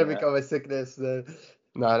 It's gonna become a sickness. No,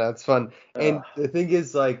 that's fun. And the thing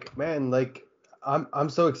is, like, man, like I'm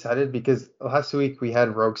so excited because last week we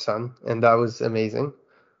had Rogue Sun, and that was amazing.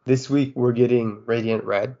 This week we're getting Radiant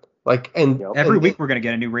Red. Like, and every week we're gonna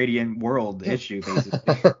get a new Radiant World issue,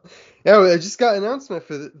 basically. Yeah, I just got an announcement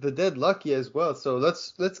for the Dead Lucky as well. So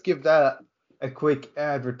let's give that a quick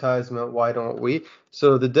advertisement. Why don't we?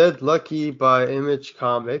 So the Dead Lucky by Image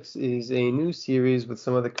Comics is a new series with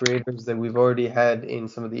some of the creators that we've already had in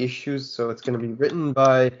some of the issues. So it's going to be written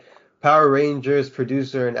by Power Rangers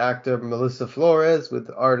producer and actor Melissa Flores with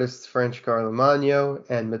artist French Carlo Magno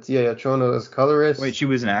and Mattia Iatrono as colorist. Wait, she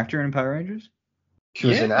was an actor in Power Rangers? She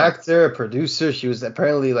was an Yeah. actor, a producer. She was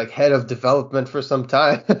apparently like head of development for some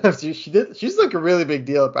time. She's like a really big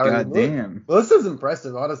deal. Apparently, God damn. Melissa's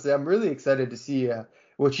impressive. Honestly, I'm really excited to see what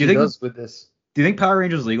Do you she think does with this. Do you think Power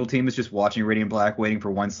Rangers legal team is just watching Radiant Black, waiting for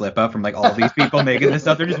one slip up from like all these people making this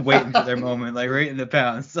stuff? They're just waiting for their moment, like right in the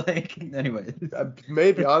pounds. Like, anyway.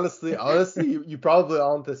 Maybe honestly, you probably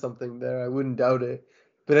onto something there. I wouldn't doubt it.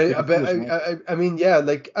 But I mean, yeah,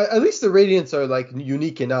 like at least the Radiants are like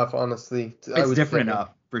unique enough, honestly. I It's would different say. enough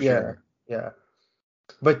for Yeah, sure. yeah.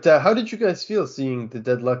 But how did you guys feel seeing the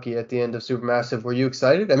Dead Lucky at the end of Supermassive? Were you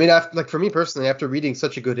excited? I mean, after, like for me personally, after reading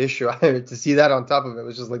such a good issue, to see that on top of it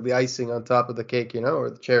was just like the icing on top of the cake, or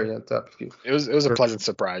the cherry on top. It was a pleasant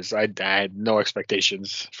surprise. I had no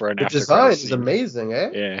expectations for an The after design credits is scene. amazing, eh?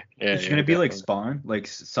 Yeah, It's gonna be like definitely. Spawn, like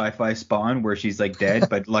sci-fi Spawn, where she's like dead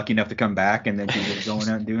but lucky enough to come back, and then she's just going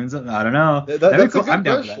out and doing something. I don't know. That'd be That's a cool. good I'm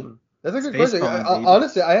down for that. question. That's a good Space question. Spawn, baby.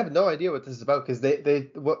 Honestly, I have no idea what this is about because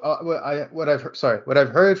what I've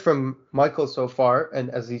heard from Michael so far, and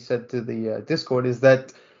as he said to the Discord, is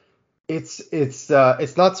that it's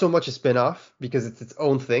not so much a spin-off because it's its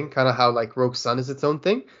own thing, kind of how like Rogue Sun is its own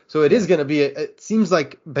thing. So it is going to be it seems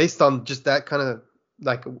like based on just that kind of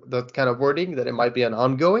like the kind of wording that it might be an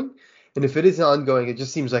ongoing. And if it is ongoing, it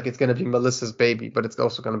just seems like it's going to be Melissa's baby, but it's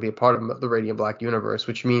also going to be a part of the Radiant Black universe,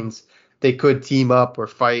 which means they could team up or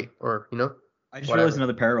fight or I just whatever. realized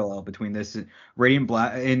another parallel between this Radiant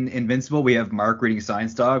Black in Invincible. We have Mark reading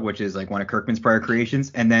Science Dog, which is like one of Kirkman's prior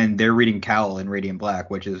creations, and then they're reading Cowl in Radiant Black,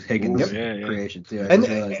 which is Higgins' Ooh, yeah. creations. Yeah, I And just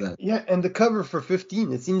realized that. yeah, and the cover for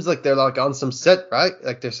 15, it seems like they're like on some set, right?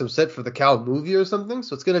 Like there's some set for the Cal movie or something.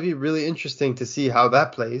 So it's going to be really interesting to see how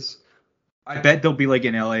that plays. I bet they'll be like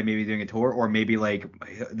in LA, maybe doing a tour, or maybe like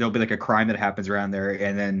there'll be like a crime that happens around there,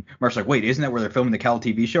 and then Mark's like, wait, isn't that where they're filming the Cal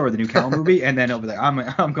TV show or the new Cal movie? And then he'll be like,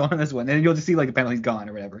 I'm going on this one, and you'll just see like the penalty's gone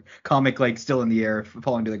or whatever, comic like still in the air,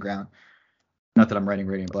 falling to the ground. Not that I'm writing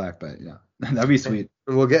Radiant Black, but yeah, that'd be sweet.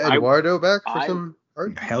 And we'll get Eduardo back for I- some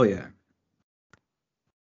art. Hell yeah.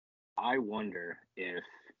 I wonder if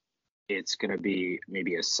it's gonna be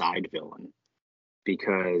maybe a side villain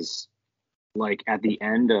because, like, at the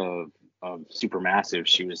end of Supermassive,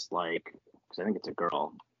 she was like, because I think it's a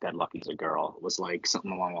girl, Dead Lucky's a girl, was like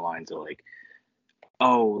something along the lines of like,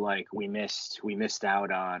 oh, like we missed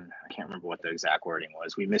out on, I can't remember what the exact wording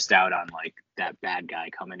was. We missed out on like that bad guy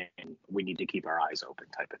coming in. We need to keep our eyes open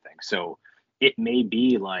type of thing. So it may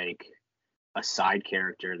be like a side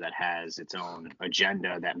character that has its own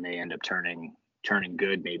agenda that may end up turning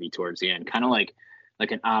good maybe towards the end, kind of like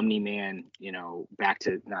an Omni-Man, back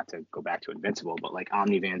to, not to go back to Invincible, but like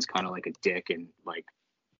Omni-Man's kind of like a dick and like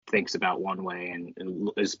thinks about one way and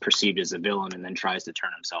is perceived as a villain and then tries to turn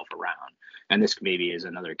himself around. And this maybe is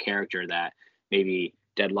another character that maybe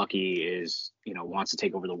Dead Lucky is, wants to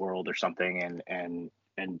take over the world or something and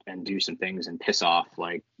do some things and piss off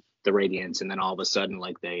like the Radiants, and then all of a sudden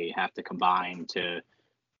like they have to combine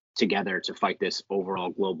together to fight this overall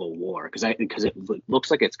global war because it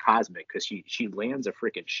looks like it's cosmic because she lands a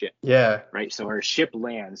freaking ship. Yeah. Right. So her ship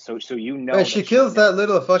lands. So Man, she kills that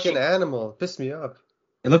little fucking animal. Pissed me off.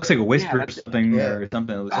 It looks like a whisper Yeah, or something or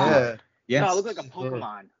something. Yeah. Yes. No, it looks like a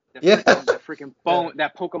Pokemon. Yeah. That freaking bone.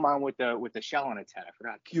 That Pokemon with the shell on its head. I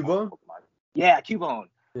forgot. Cubone? Pokemon. Yeah, Cubone.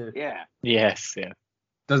 Yeah. Yeah. Yes, yeah.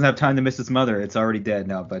 Doesn't have time to miss its mother. It's already dead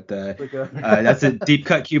now. But Like a- that's a deep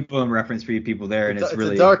cut Cubone reference for you people there, and it's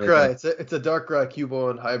really a Darkrai. really It's a Darkrai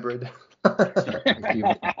Cubone hybrid.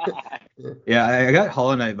 Yeah, I got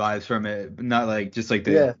Hollow Knight vibes from it, but not like just like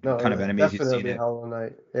the kind of enemies you've seen definitely it. Hollow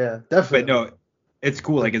Knight. Yeah, definitely. But no, it's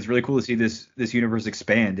cool. Like it's really cool to see this universe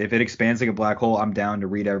expand. If it expands like a black hole, I'm down to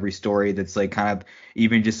read every story that's like kind of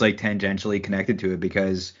even just like tangentially connected to it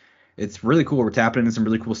because it's really cool. We're tapping into some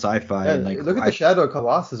really cool sci-fi. Yeah, And like look at the Shadow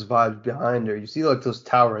Colossus vibes behind her. You see like those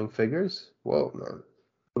towering figures? Whoa, man.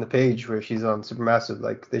 On the page where she's on Supermassive,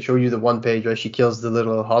 like they show you the one page where she kills the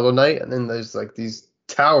little Hollow Knight, and then there's like these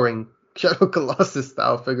towering Shadow Colossus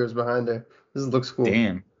style figures behind her. This looks cool.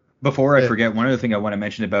 Damn. Before I Yeah. forget, one other thing I want to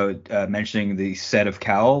mention about mentioning the set of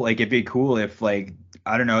Cal, like it'd be cool if like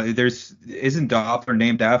I don't know, isn't Doppler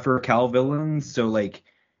named after a Cal villain, so like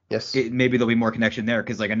Yes. maybe there'll be more connection there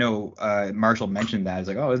because like I know Marshall mentioned that. It's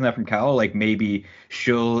like, oh, isn't that from Cal? Like maybe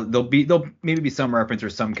there'll maybe be some reference or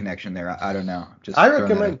some connection there. I don't know. Just I throwing that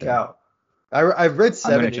recommend out there. Cal. I've read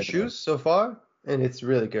I'm gonna 7 check it issues so far, and it's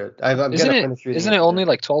really good. I'm Isn't gonna finish reading it only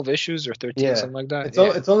like 12 issues or 13, Yeah. something like that?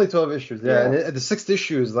 It's only 12 issues, yeah. Yeah. And the 6th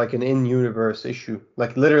issue is like an in-universe issue.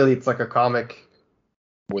 Like literally, it's like a comic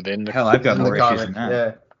Within the Hell, I've got in the more issues comic. than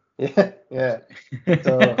that. Yeah, yeah.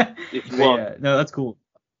 So- But yeah, no, that's cool.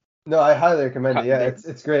 No, I highly recommend it. Yeah, They-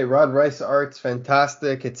 it's great. Rod Rice art's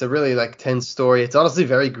fantastic. It's a really like tense story. It's honestly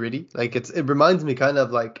very gritty. Like it reminds me kind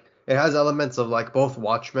of like it has elements of like both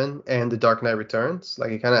Watchmen and The Dark Knight Returns.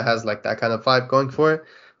 Like it kind of has like that kind of vibe going for it.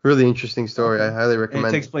 Really interesting story. I Okay. highly And it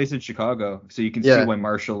recommend takes it. place in Chicago, so you can see Yeah, why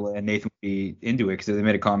Marshall and Nathan would be into it because they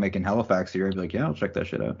made a comic in Halifax. So you'd be like, yeah, I'll check that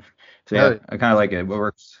shit out. So hell yeah, I kind of like it. What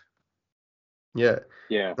works? yeah.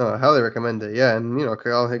 yeah. No, I highly recommend it. Yeah, and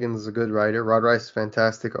Kyle Higgins is a good writer. Rod Rice,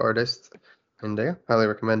 fantastic artist, and yeah, highly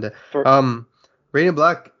recommend it. For, Radiant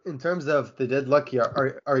Black. In terms of the Dead Lucky,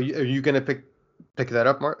 are you gonna pick that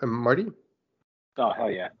up, Marty? oh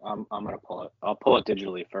hell yeah, I'm gonna pull it. I'll pull it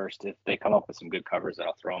digitally first. If they come up with some good covers that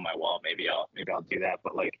I'll throw on my wall, maybe I'll do that.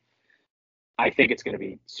 But like, I think it's gonna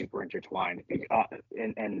be super intertwined.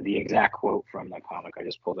 And the exact quote from that comic, I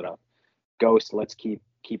just pulled it up. Ghost, let's keep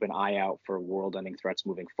an eye out for world-ending threats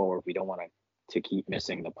moving forward. We don't want to keep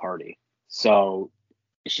missing the party. So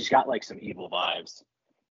she's got like some evil vibes,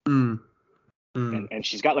 Mm, mm. and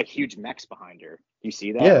she's got like huge mechs behind her. You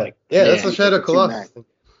see that? Yeah, Like yeah, that's Yeah. the like Shadow the two Colossus mechs. thing.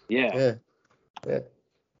 Yeah. Yeah, yeah.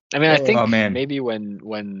 I mean, I Oh, think Oh man, maybe when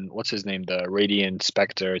what's his name, the Radiant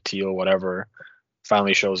Spectre, Teal, whatever,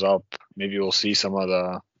 finally shows up, maybe we'll see some of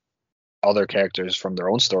the other characters from their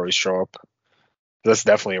own stories show up. That's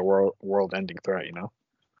definitely a world-ending threat, you know.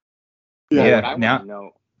 Well, yeah. what I want Now, to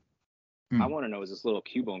know, Hmm. I want to know is this little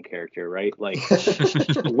Cubone character, right? Like,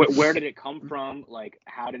 where did it come from? Like,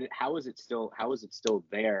 how is it still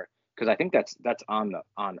there? Because I think that's on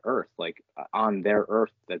Earth, like on their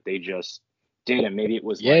Earth that they just did, and maybe it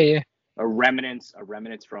was Yeah, like yeah. a remnants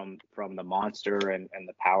from the monster and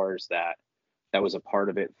the powers that was a part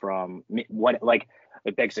of it from what, like,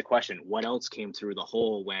 it begs the question, what else came through the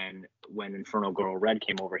hole when Infernal Girl Red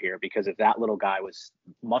came over here? Because if that little guy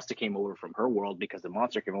must have came over from her world, because the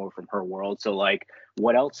monster came over from her world, so like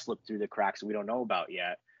what else slipped through the cracks we don't know about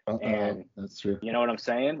yet? And that's true. you know what I'm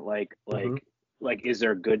saying? Like Mm-hmm. is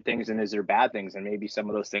there good things and is there bad things? And maybe some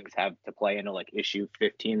of those things have to play into like issue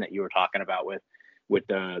 15 that you were talking about with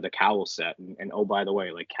the Cowl set. And oh, by the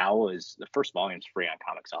way, like Cowl is the first volume's free on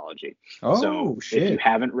Comixology. Oh So if you shit.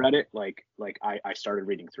 haven't read it, like I started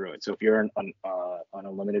reading through it. So if you're an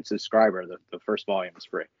unlimited subscriber, the first volume is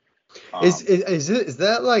free. Is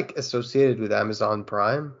that like associated with Amazon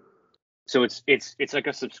Prime? So it's like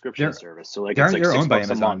a subscription They're service. So like it's like they're six owned by bucks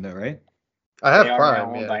a Amazon month. though, right? I They have are now Prime.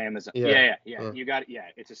 owned Yeah, by Amazon. yeah, Yeah. yeah, You got it. Yeah,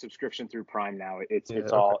 it's a subscription through Prime now. It's yeah.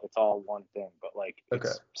 it's Okay, all one thing, but like okay.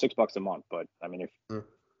 it's $6 a month. But I mean, Mm.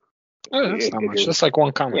 Oh, that's not if much. you're That's like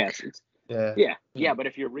one comic. yes, Yeah, yeah. But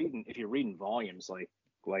if you're reading volumes, like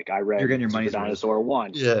I You're read getting your Super money's worth. Dinosaur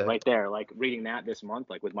 1 yeah. right there, like reading that this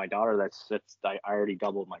month, like with my daughter, that's I already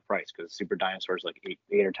doubled my price because Super Dinosaur is like eight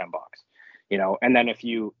or $10, And then if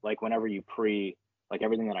you like whenever you like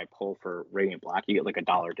everything that I pull for Radiant Black, you get like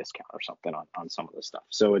 $1 discount or something on some of the stuff.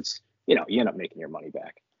 So it's you end up making your money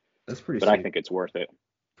back. That's pretty But I sweet. think it's worth it.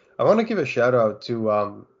 I want to give a shout out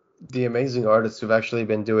to the amazing artists who've actually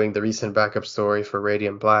been doing the recent backup story for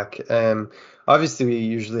Radiant Black. Obviously we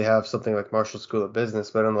usually have something like Marshall School of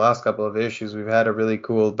Business, but in the last couple of issues we've had a really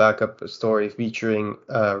cool backup story featuring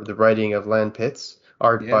the writing of Lan Pitts,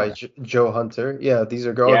 art by Yeah. Joe Hunter. Yeah, these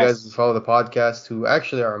are all guys who Yes. follow the podcast who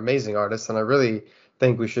actually are amazing artists, and I really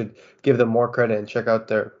think we should give them more credit and check out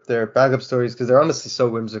their backup stories because they're honestly so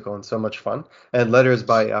whimsical and so much fun. And letters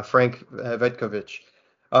by Frank Vetkovich.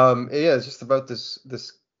 Yeah, it's just about this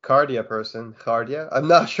Cardia person. Cardia? I'm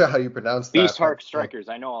not sure how you pronounce that, Beast but Heart Strikers,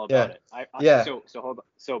 I know all yeah, about it. yeah. So hold on.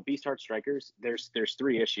 So Beast Heart Strikers, there's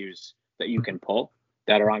 3 issues that you can pull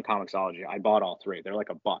that are on Comixology. I bought all 3. They're like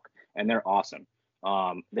 $1, and they're awesome.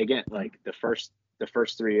 They get like the first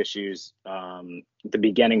 3 issues, the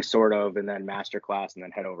beginning sort of, and then Masterclass, and then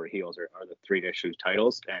Head Over Heels are the 3 issue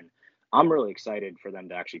titles, and I'm really excited for them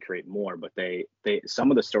to actually create more. But they some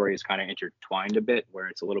of the stories kind of intertwined a bit, where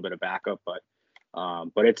it's a little bit of backup, but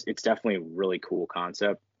it's definitely a really cool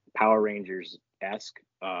concept, Power Rangers esque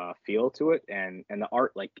feel to it, and the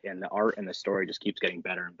art, and the story just keeps getting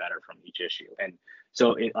better and better from each issue. And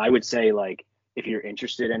so I would say, like, if you're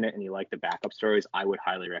interested in it and you like the backup stories, I would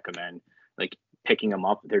highly recommend like picking them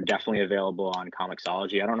up. They're definitely available on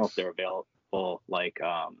Comixology. I don't know if they're available like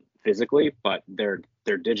physically, but they're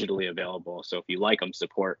digitally available. So if you like them,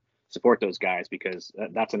 support those guys, because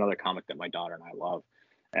that's another comic that my daughter and I love,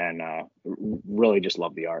 and really just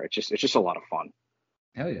love the art. It's just a lot of fun.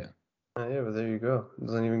 Hell yeah. Yeah, but there you go.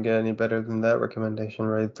 Doesn't even get any better than that recommendation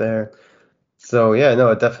right there. So yeah,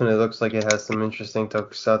 no, it definitely looks like it has some interesting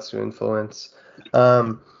tokusatsu influence.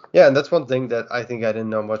 Yeah, and that's one thing that I think I didn't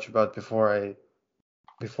know much about before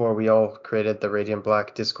we all created the Radiant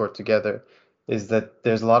Black Discord together. is that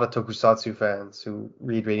there's a lot of tokusatsu fans who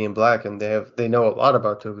read Radiant Black, and they know a lot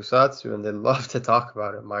about tokusatsu, and they love to talk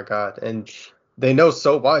about it. My God, and they know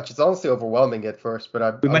so much. It's honestly overwhelming at first,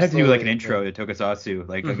 but We might I'm have to do like an slowly. intro to Tokusatsu.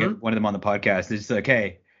 Like I Hmm. get one of them on the podcast. It's just like,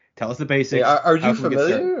 hey, tell us the Yeah, basics. are How you can we get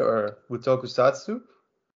started? familiar or with tokusatsu?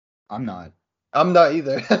 I'm not. I'm not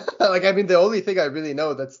either. Like, I mean, the only thing I really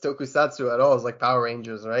know that's tokusatsu at all is like Power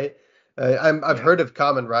Rangers, right? I've Yeah. heard of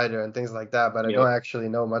Kamen Rider and things like that, but I Yep. don't actually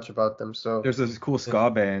know much about them. So, There's this cool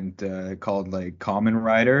ska band called like Common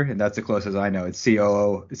Rider, and that's the closest I know. It's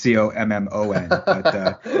COMMON, but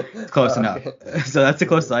it's close enough. okay. So that's the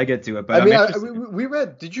closest I get to it. But I I'm mean, interested. we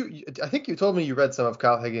read. Did you? I think you told me you read some of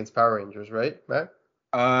Kyle Higgins' Power Rangers, right, Matt?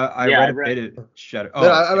 I Yeah, read I a read. bit of Shadow. No,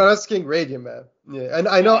 Oh, I'm yeah. asking Radiant Man. Yeah, and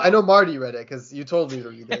I Oh. know Marty read it because you told me to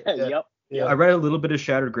read it. Yeah, Yep. yeah. I read a little bit of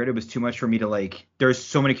Shattered Grid. It was too much for me to like. There's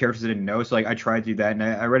so many characters I didn't know, so like I tried to do that, and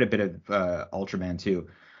I read a bit of Ultraman too.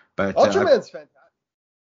 But Ultraman's fantastic.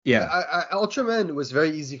 yeah, Ultraman was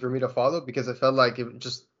very easy for me to follow because I felt like it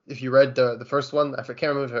just if you read the first one, I can't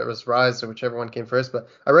remember if it was Rise or whichever one came first, but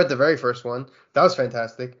I read the very first one. That was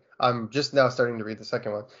fantastic. I'm just now starting to read the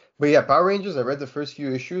second one. But yeah, Power Rangers, I read the first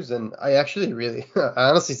few issues and I actually really, I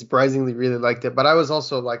honestly surprisingly really liked it. But I was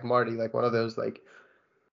also like Marty, like one of those like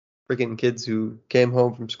freaking kids who came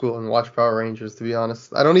home from school and watched Power Rangers, to be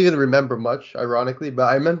honest. I don't even remember much, ironically, but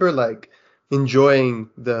I remember like enjoying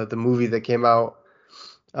the movie that came out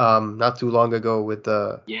not too long ago with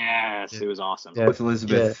Yes, yeah it was awesome. yeah with yeah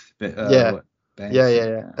Elizabeth yeah what, Banks.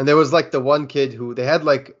 yeah. And there was like the one kid who they had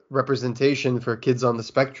like representation for kids on the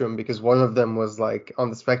spectrum because one of them was like on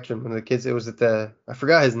the spectrum. One of the kids, it was at the I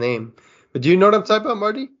forgot his name, but do you know what I'm talking about,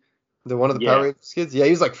 Marty? The one of the Power Yeah. Rangers kids. Yeah,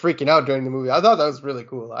 he was like freaking out during the movie. I thought that was really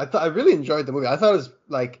cool. I really enjoyed the movie. I thought it was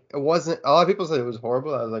like it wasn't. A lot of people said it was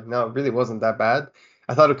horrible. I was like, no, it really wasn't that bad.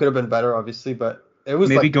 I thought it could have been better, obviously, but it was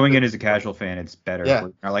Maybe like going in as a casual fan, it's better. yeah,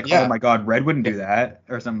 Where you're like, oh yeah. my God, Red wouldn't do that,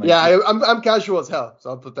 or something Yeah, like. Yeah. I'm casual as hell, so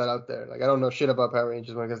I'll put that out there. Like I don't know shit about Power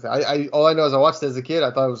Rangers when it comes to I all I know is I watched it as a kid.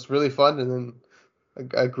 I thought it was really fun, and then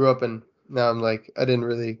I grew up and now I'm like I didn't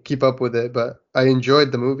really keep up with it, but I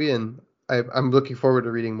enjoyed the movie and I'm looking forward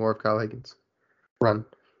to reading more of Kyle Higgins' run.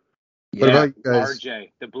 What Yeah. about you guys?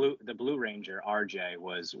 RJ, the Blue Ranger, RJ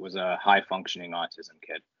was a high functioning autism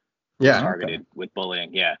kid who was Yeah, targeted with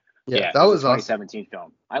bullying. Yeah. yeah, Yeah, that it was a was awesome. 2017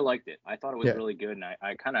 film. I liked it. I thought it was Yeah, really good, and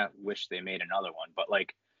I kind of wish they made another one. But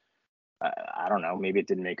like, I don't know, maybe it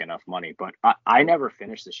didn't make enough money. But I never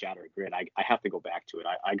finished the Shattered Grid. I have to go back to it.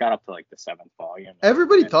 I got up to like the seventh volume,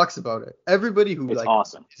 everybody and talks about it. Everybody who it's like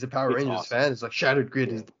awesome. is a Power It's Rangers awesome. fan is like Shattered Grid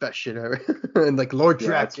Yeah, is the best shit ever, and like Lord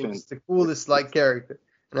yeah, it's Draken is the coolest like character,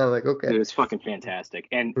 and I'm like okay. Dude, it's fucking fantastic.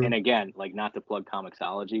 And Mm. again, like not to plug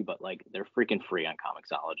Comixology, but like they're freaking free on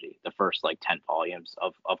Comixology. The first like 10 volumes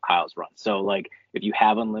of Kyle's run. So like if you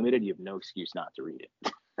have unlimited, you have no excuse not to read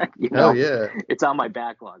it. You Hell know, yeah, it's on my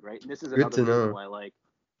backlog, right? And this is good another to reason know. why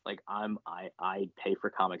I pay for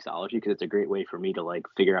Comixology because it's a great way for me to like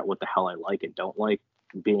figure out what the hell I like and don't like,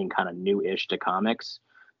 being kind of new-ish to comics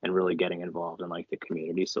and really getting involved in like the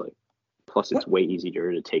community. So like plus it's way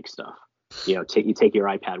easier to take stuff. You know, you take your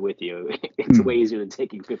iPad with you. It's way easier than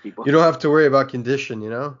taking 50 books. You don't have to worry about condition, you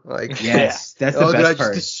know? Like, Yes, that's the oh, did I best just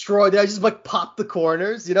part. destroy? Did I just like pop the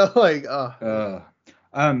corners? You know, like,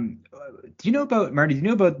 Do you know about Marty? Do you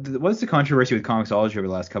know about what's the controversy with Comixology over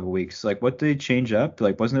the last couple of weeks? Like, what did they change up?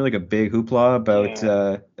 Like, wasn't there like a big hoopla about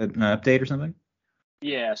Yeah. an update or something?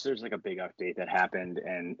 Yeah, so there's like a big update that happened,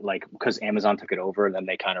 and like because Amazon took it over, and then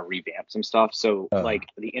they kind of revamped some stuff. So Uh, like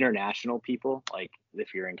the international people, like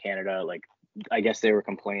if you're in Canada, like I guess they were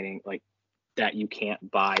complaining like that you can't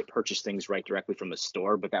purchase things right directly from the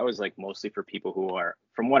store, but that was like mostly for people who are,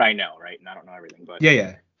 from what I know, right? And I don't know everything, but yeah,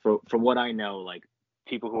 yeah, from what I know, like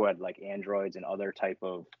people who had like Androids and other type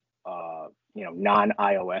of non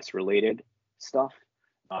iOS related stuff,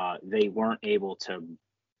 they weren't able to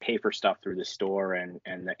pay for stuff through the store, and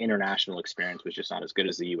the international experience was just not as good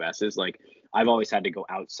as the US is. Like I've always had to go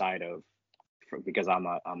outside of, because I'm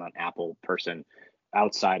an Apple person,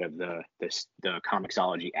 outside of the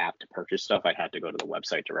Comixology app to purchase stuff. I'd have to go to the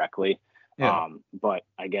website directly. yeah. But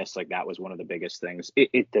I guess like that was one of the biggest things.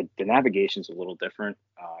 The navigation's a little different.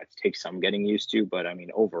 It takes some getting used to, but I mean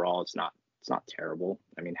overall it's not terrible.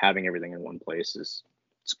 I mean having everything in one place is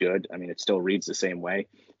it's good. I mean it still reads the same way.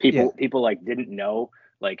 Yeah. People like didn't know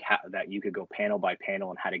like that you could go panel by panel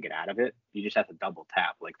and how to get out of it. You just have to double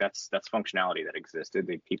tap. Like that's functionality that existed.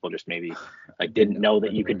 People just maybe like didn't know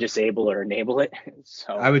that you could disable or enable it.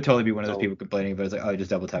 So I would totally be one of those people complaining, but it's like, oh, just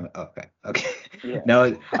double tap it. Oh, okay. Yeah.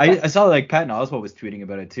 No, I saw like Patton Oswalt was tweeting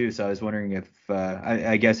about it too, so I was wondering if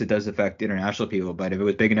I guess it does affect international people, but if it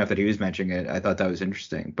was big enough that he was mentioning it, I thought that was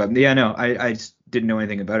interesting. But yeah, no, I just didn't know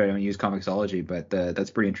anything about it. I don't use Comixology, but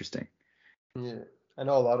that's pretty interesting. Yeah, I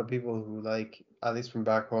know a lot of people who like, at least from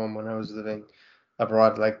back home when I was living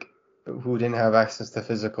abroad, like who didn't have access to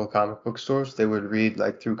physical comic book stores, they would read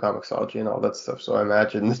like through Comixology and all that stuff. So I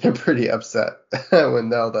imagine they're pretty upset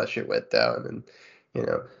when all that shit went down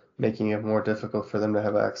and, making it more difficult for them to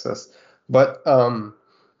have access. But one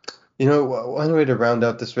way to round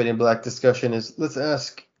out this Radiant Black discussion is let's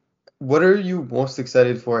ask, what are you most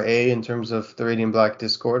excited for, A, in terms of the Radiant Black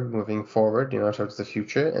Discord moving forward, towards the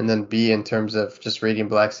future, and then B, in terms of just Radiant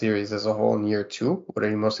Black series as a whole in year 2, what are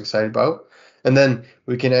you most excited about? And then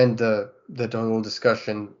we can end the whole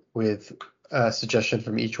discussion with a suggestion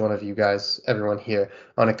from each one of you guys, everyone here,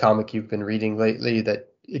 on a comic you've been reading lately that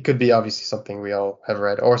it could be obviously something we all have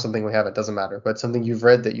read or something we haven't, doesn't matter, but something you've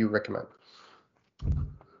read that you recommend.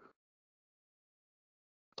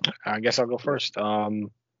 I guess I'll go first.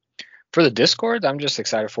 For the Discord, I'm just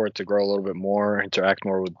excited for it to grow a little bit more, interact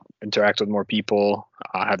with more people,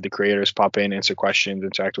 have the creators pop in, answer questions,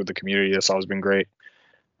 interact with the community. That's always been great.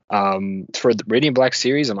 For the Radiant Black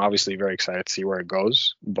series, I'm obviously very excited to see where it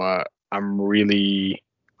goes, but I'm really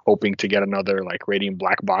hoping to get another like Radiant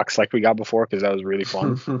Black box like we got before, because that was really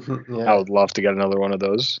fun. Yeah. I would love to get another one of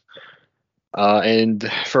those. And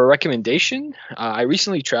for a recommendation, I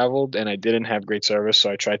recently traveled and I didn't have great service,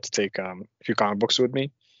 so I tried to take a few comic books with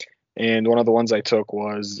me. And one of the ones I took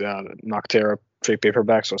was Noctera trade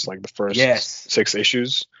paperback, so it's like the first 6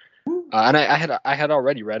 issues. And I had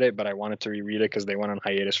already read it, but I wanted to reread it because they went on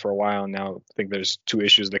hiatus for a while, and now I think there's 2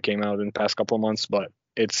 issues that came out in the past couple of months. But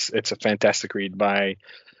it's a fantastic read by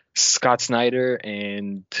Scott Snyder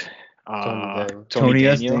and Tony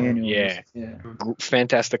Daniel. Yeah.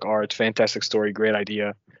 Fantastic art, fantastic story, great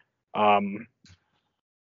idea. I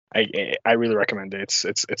really recommend it.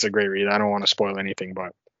 It's a great read. I don't want to spoil anything,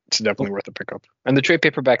 but it's definitely worth a pickup. And the trade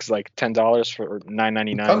paperback is like $10 for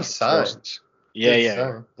 $9.99. Come signed.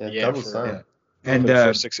 Yeah. Double signed. And the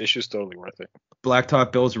first 6 issues, totally worth it.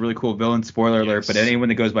 Blacktop Bill's a really cool villain. Spoiler alert, but anyone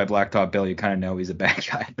that goes by Blacktop Bill, you kind of know he's a bad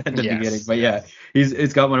guy at the beginning. But yeah,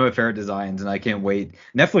 it's got one of my favorite designs, and I can't wait.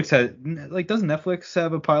 Netflix doesn't Netflix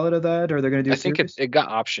have a pilot of that, or they're gonna do? I think it got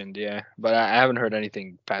optioned, yeah, but I haven't heard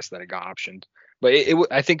anything past that it got optioned. But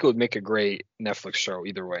I think it would make a great Netflix show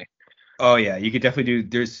either way. Oh yeah, you could definitely do.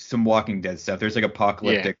 There's some Walking Dead stuff. There's like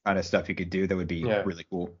apocalyptic kind of stuff you could do that would be really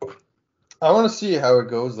cool. I want to see how it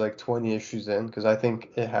goes like 20 issues in, because I think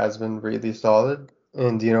it has been really solid.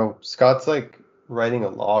 And Scott's like writing a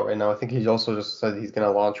lot right now. I think he also just said he's gonna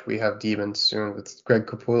launch We Have Demons soon with Greg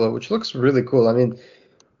Capullo, which looks really cool. I mean,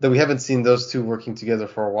 that we haven't seen those two working together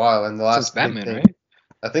for a while. And the last Batman, thing, right?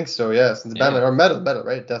 I think so, yeah. Since Batman or metal,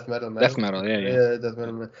 right? Death metal. Death metal, yeah. Death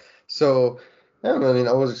metal. So yeah, I mean,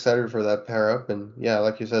 I was excited for that pair up, and yeah,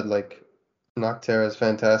 like you said, like Noctera is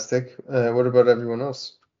fantastic. What about everyone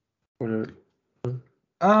else?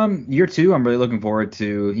 Year 2, I'm really looking forward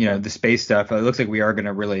to, the space stuff. It looks like we are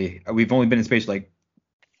gonna we've only been in space like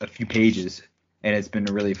a few pages, and it's been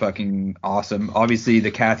really fucking awesome. Obviously, the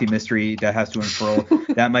Kathy mystery that has to unfurl,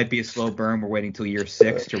 that might be a slow burn. We're waiting till year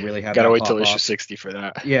 6 to really have. Gotta wait till issue 60 for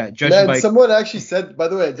that. Yeah, someone actually said, by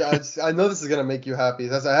the way, I know this is gonna make you happy.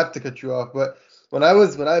 I have to cut you off, but when I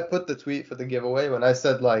put the tweet for the giveaway, when I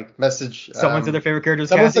said like message, someone said their favorite character is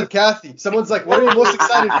Kathy. Someone said Kathy. Someone's like, what are you most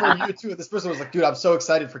excited for year 2? And this person was like, dude, I'm so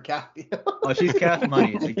excited for Kathy. Oh, she's Kath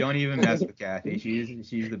money. Like, don't even mess with Kathy.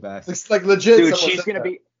 She's the best. It's like legit. Dude, she's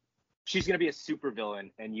gonna be a super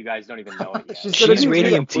villain, and you guys don't even know it yet. she's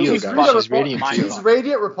Radiant Teal, guys. She's Radiant Teal. She's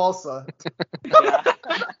Radiant Repulsa.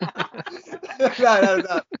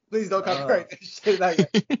 No. Please don't copyright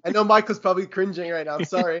that. I know Michael's probably cringing right now. I'm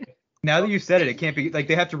sorry. Now that you said it, it can't be like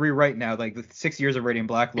they have to rewrite now like the 6 years of Radiant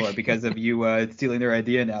Black lore because of you stealing their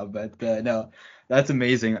idea now. But no, that's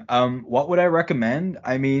amazing. What would I recommend?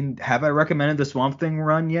 I mean, have I recommended the Swamp Thing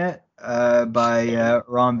run yet? By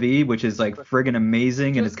Ron V, which is like friggin'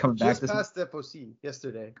 amazing, and it's coming back. Just passed FOC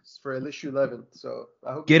yesterday for issue 11, so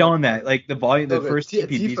I hope get on that. Like the volume, the first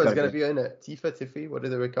TPD Tifa's gonna be in it. Tiffy, what do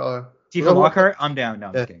they call her? Tifa Lockhart, I'm down. No,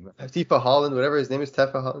 I'm just kidding. Tifa Holland, whatever his name is,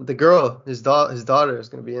 Tifa Holland. The girl, his daughter is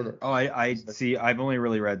gonna be in it. Oh, I see. I've only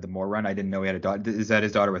really read the Moore run. I didn't know he had a daughter. Is that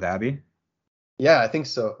his daughter with Abby? Yeah, I think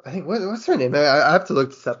so. I think what's her name? I have to look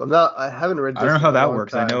this up. I haven't read. I don't know how that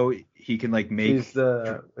works. I know he can like make. She's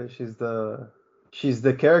the She's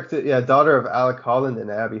the character, yeah, daughter of Alec Holland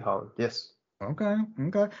and Abby Holland. Yes. Okay.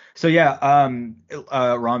 So yeah,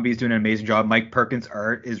 Ron B's doing an amazing job. Mike Perkins'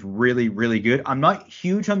 art is really, really good. I'm not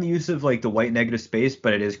huge on the use of like the white negative space,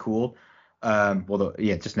 but it is cool.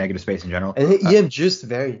 Just negative space in general. And EM Gist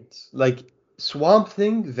variants, like Swamp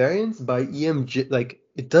Thing variants by EM Gist, like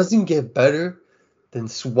it doesn't get better than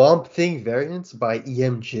Swamp Thing variants by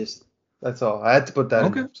EM Gist. That's all. I had to put that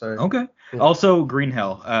in Okay. there. Sorry. Okay. Yeah. Also, Green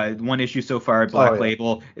Hell. One issue so far, Black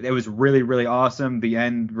Label. It was really, really awesome. The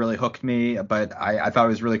end really hooked me, but I thought it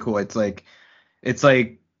was really cool. It's like it's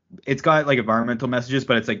got like environmental messages,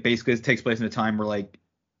 but it's like basically it takes place in a time where like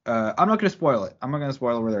I'm not gonna spoil it. I'm not gonna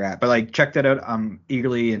spoil where they're at, but like check that out. I'm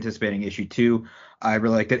eagerly anticipating issue 2. I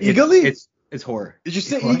really like it. Eagerly? It's horror. Did you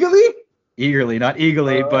say What? eagerly? Eagerly, not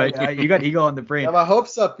eagerly, but yeah. you got eagle on the brain. Got my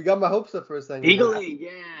hopes up. You got my hopes up for a second. Eagerly, yeah.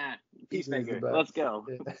 Peacemaker. Let's go.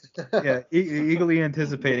 Yeah, eagerly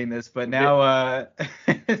anticipating this, but now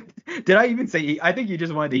did I even say I think you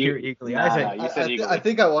just wanted to hear eagerly. You said eagerly. I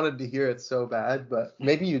think I wanted to hear it so bad, but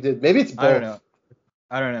maybe you did. Maybe it's both.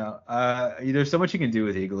 I don't know. There's so much you can do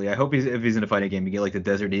with eagerly. I hope if he's in a fighting game, you get like the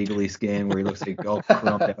Desert Eagerly skin where he looks like all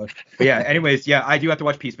crumped out. But yeah, anyways, yeah, I do have to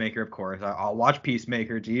watch Peacemaker, of course. I'll watch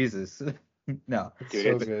Peacemaker. Jesus, no. It's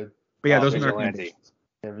so good. But yeah, those are Vigilante.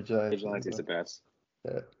 Yeah, Vigilante is the best.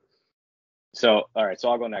 Yeah. So, all right, so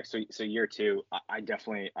I'll go next. So year 2, I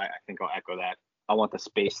think I'll echo that. I want the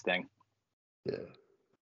space thing. Yeah.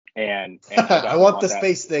 And I want the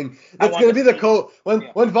space thing. That's gonna be the quote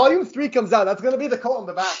when Volume 3 comes out. That's gonna be the quote on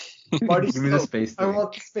the back. Marty, give me the space thing. I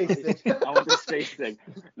want the space thing. I want the space thing.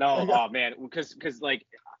 No, oh man, because like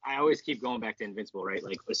I always keep going back to Invincible, right?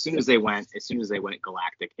 Like as soon as they went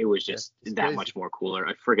galactic, it was just that crazy. much more cooler.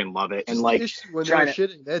 I friggin' love it. And Just like when they were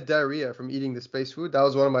shitting, they had diarrhea from eating the space food. That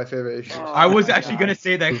was one of my favorite issues. I was actually gonna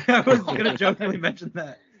say that. I was gonna jokingly mention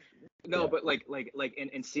that. No, but like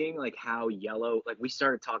and seeing like how Yellow, like we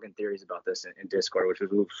started talking theories about this in Discord, which was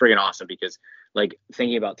friggin' awesome because like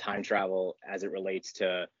thinking about time travel as it relates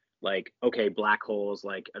to like, okay, black holes,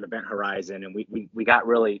 like an event horizon, and we got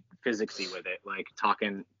really physicsy with it, like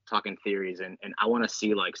talking theories, and I want to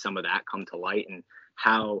see like some of that come to light and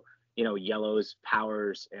how, you know, Yellow's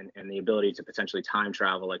powers and the ability to potentially time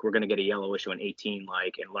travel, like we're gonna get a Yellow issue in 18,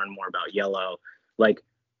 like, and learn more about Yellow, like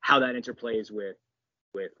how that interplays with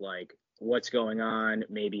like what's going on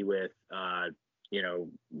maybe with you know,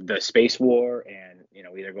 the space war and, you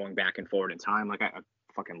know, either going back and forward in time. Like I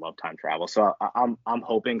fucking love time travel, so I'm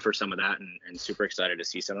hoping for some of that and super excited to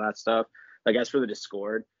see some of that stuff. Like as for the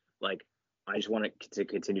Discord, like I just want it to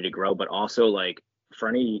continue to grow, but also like for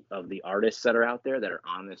any of the artists that are out there that are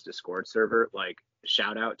on this Discord server, like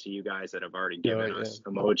shout out to you guys that have already given us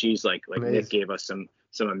emojis. Like amazing. Nick gave us some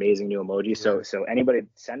amazing new emojis. Yeah. So anybody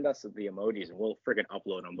send us the emojis and we'll friggin'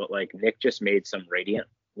 upload them. But like Nick just made some Radiant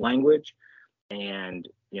language, and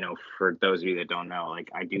you know, for those of you that don't know, like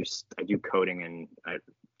I do coding and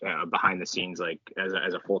behind the scenes, like as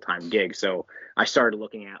a full-time gig. So I started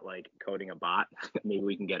looking at like coding a bot. Maybe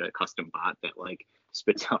we can get a custom bot that like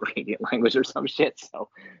spits out Radiant language or some shit.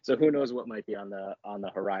 So who knows what might be on the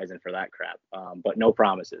horizon for that crap. But no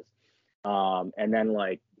promises. And then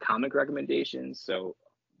like comic recommendations. So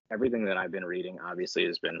everything that I've been reading obviously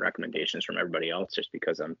has been recommendations from everybody else just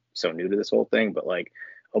because I'm so new to this whole thing. But like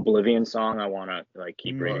Oblivion Song, I want to like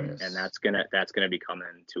keep reading, and that's gonna be coming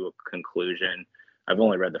to a conclusion. I've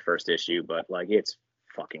only read the first issue, but like it's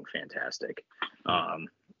fucking fantastic.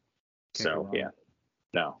 So yeah.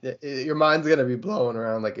 No. Your mind's gonna be blowing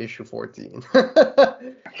around like issue 14. I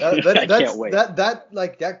can't wait.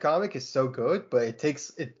 That comic is so good, but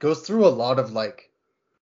it goes through a lot of like,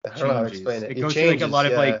 I don't know how to explain it. It goes changes, through like a lot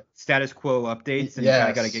of like status quo updates, and you kind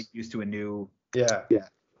of got to get used to a new. Yeah.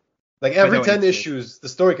 Like every 10 issues, the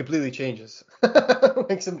story completely changes.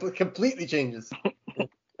 Like completely changes.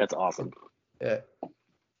 That's awesome. Yeah.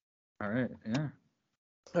 All right. Yeah.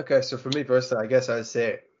 Okay, so for me personally, I guess I would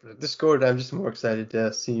say Discord, I'm just more excited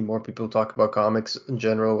to see more people talk about comics in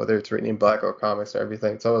general, whether it's Radiant Black or comics or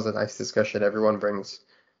everything. It's always a nice discussion. Everyone brings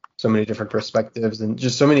so many different perspectives and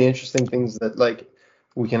just so many interesting things that like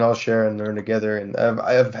we can all share and learn together. And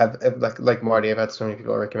I've like Marty, I've had so many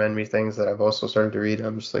people recommend me things that I've also started to read.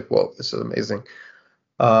 I'm just like, whoa, this is amazing.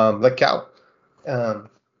 Like Cal,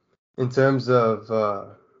 in terms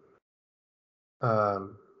of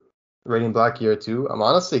Radiant Black Year 2, I'm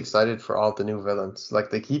honestly excited for all the new villains. Like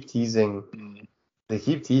they keep teasing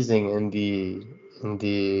in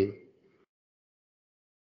the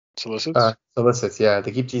Solicits? Solicits, yeah.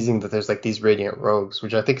 They keep teasing that there's like these radiant rogues,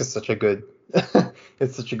 which I think is such a good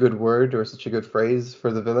it's such a good word or such a good phrase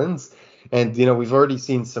for the villains. And we've already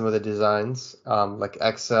seen some of the designs, like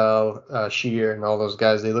XL, Sheer, and all those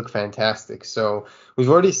guys. They look fantastic. So we've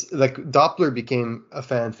already like Doppler became a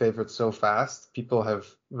fan favorite so fast. People have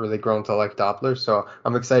really grown to like Doppler. So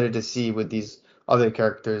I'm excited to see with these other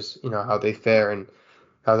characters, how they fare and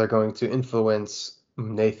how they're going to influence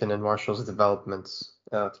Nathan and Marshall's developments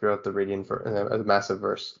throughout the the massive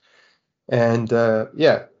verse. And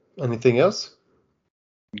yeah, anything else?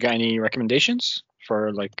 You got any recommendations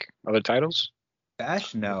for like other titles?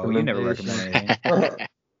 Bash? No, you never recommend anything.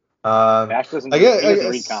 Bash I he guess,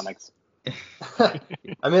 doesn't read comics.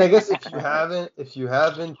 I mean, I guess if you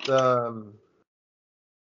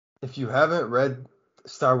haven't read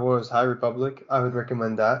Star Wars High Republic, I would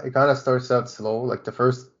recommend that. It kind of starts out slow, like the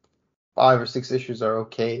first 5 or 6 issues are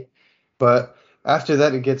okay, but after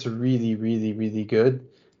that it gets really, really, really good.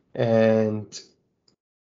 And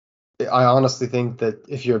I honestly think that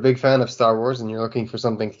if you're a big fan of Star Wars and you're looking for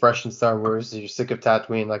something fresh in Star Wars, you're sick of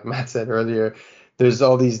Tatooine, like Matt said earlier, there's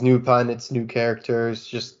all these new planets, new characters,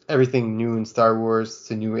 just everything new in Star Wars. It's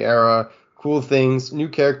a new era, cool things, new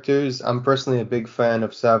characters. I'm personally a big fan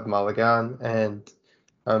of Sav Malagan, and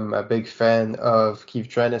I'm a big fan of Keith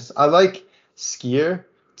Trennis. I like Skier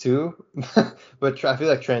too, but I feel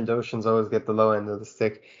like Trandoshans always get the low end of the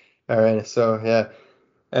stick. All right, so yeah,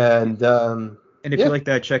 and And if you yeah. like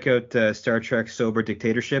that, check out Star Trek Sober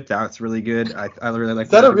Dictatorship. That's really good. I really like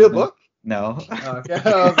Is that a real book? No. Okay.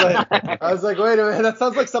 I was like, wait a minute. That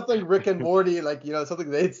sounds like something Rick and Morty, like something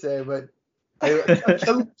they'd say. But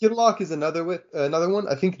Kidlock is another one.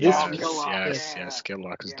 I think this Yes, week. yes.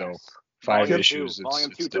 Kidlock is dope. Volume 5 two, issues. Volume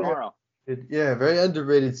 2 It's dope. tomorrow. Yeah, very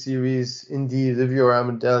underrated series indeed. Livio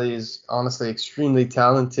Ramondelli is honestly extremely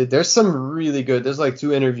talented. There's some really good. There's like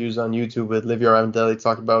 2 interviews on YouTube with Livio Ramondelli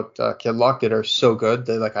talking about Kidlock that are so good.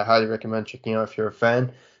 I highly recommend checking out if you're a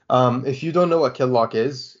fan. If you don't know what Kidlock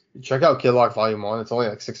is, check out Kidlock Volume 1. It's only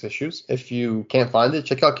like 6 issues. If you can't find it,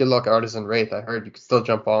 check out Kidlock Artisan Wraith. I heard you can still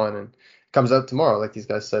jump on, and it comes out tomorrow, like these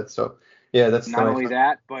guys said. So yeah, that's Not only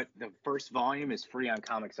that, but the first volume is free on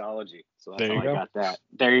Comixology. So that's There how you I go. got that.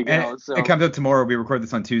 There you go. And So it comes out tomorrow. We record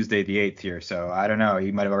this on Tuesday, the 8th here. So I don't know.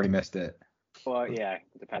 You might have already missed it. well, yeah,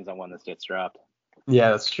 it depends on when this gets dropped.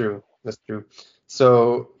 Yeah, that's true. That's true.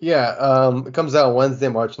 So yeah, it comes out Wednesday,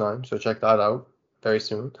 March 9th. So check that out very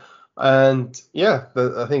soon. And yeah,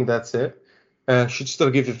 I think that's it. Should still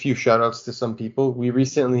give a few shout outs to some people. We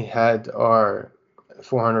recently had our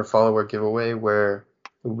 400 follower giveaway where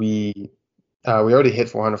we already hit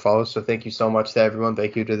 400 followers. So thank you so much to everyone.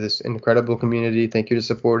 Thank you to this incredible community. Thank you to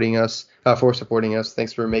supporting us for supporting us.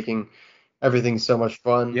 Thanks for making everything so much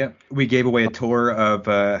fun. Yeah, we gave away a tour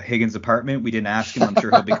of Higgins' apartment. We didn't ask him. I'm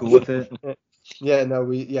sure he'll be cool with it. Yeah, no,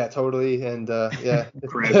 totally, and yeah,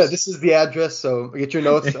 Cribs. this is the address, so get your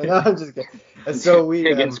notes. No, I'm just kidding. And so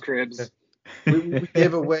Higgins Cribs. we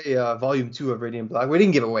gave away volume 2 of Radiant Black. We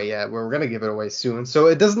didn't give it away yet. We're gonna give it away soon. So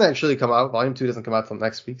it doesn't actually come out. Volume 2 doesn't come out till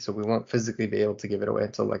next week, so we won't physically be able to give it away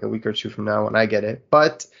until like a week or 2 from now when I get it.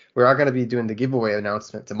 But we are gonna be doing the giveaway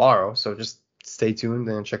announcement tomorrow, so just stay tuned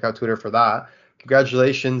and check out Twitter for that.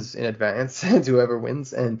 Congratulations in advance to whoever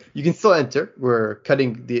wins, and you can still enter. We're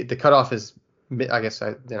cutting the cutoff is. I guess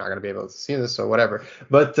they're not going to be able to see this, so whatever.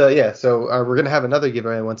 But yeah, so we're going to have another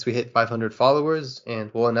giveaway once we hit 500 followers, and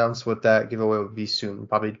we'll announce what that giveaway will be soon.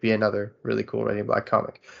 Probably be another really cool Radiant Black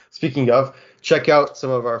comic. Speaking of, check out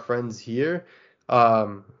some of our friends here.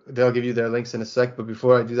 They'll give you their links in a sec, but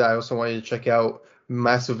before I do that, I also want you to check out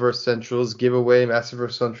Massiveverse Central's giveaway.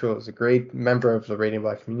 Massiveverse Central is a great member of the Radiant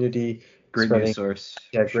Black community. Great news source.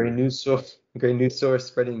 Yeah, great news source. Great news source,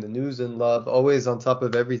 spreading the news and love. Always on top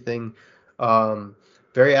of everything.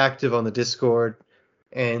 Very active on the Discord,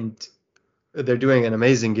 and they're doing an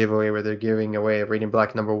amazing giveaway where they're giving away a Radiant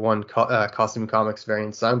Black #1 costume comics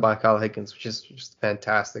variant signed by Kyle Higgins, which is just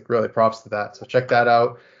fantastic. Really props to that. So check that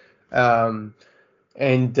out. Yeah,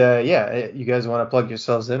 you guys want to plug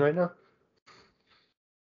yourselves in right now?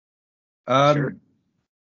 Sure.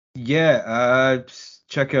 Yeah,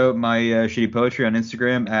 check out my shitty poetry on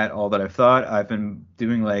Instagram at All That I've Thought. I've been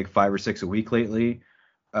doing like 5 or 6 a week lately.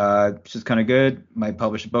 It's just kind of good. Might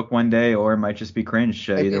publish a book one day, or it might just be cringe.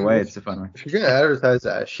 Either way, it's a fun one. If you're gonna advertise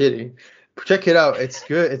that shitty, check it out. It's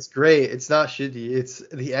good. It's great. It's not shitty. It's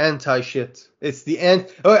the anti-shit. It's the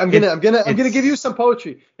Oh, I'm gonna give you some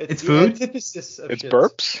poetry. It's the food. Antithesis of It's shit.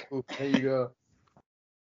 burps. Ooh, there you go.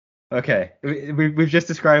 Okay, we've just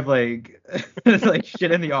described like like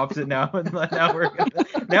shit in the opposite now, and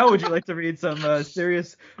now would you like to read some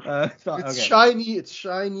serious thought? It's Okay.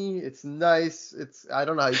 shiny, it's nice. I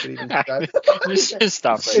don't know how you could even describe it. Just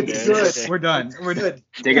stop right It's there. good. Okay. We're done. It's good.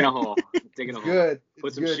 Digging a hole. Digging It's a hole. good. Put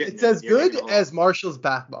It's some good. shit in It's it. as You're good digging a hole. as Marshall's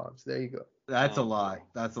bath bombs. There you go. That's a Oh, lot.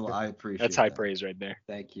 That's a lot. I appreciate That's high that. praise right there.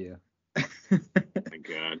 Thank you. my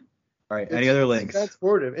God. All right. Any other It's links?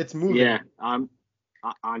 transportive. It's moving. Yeah.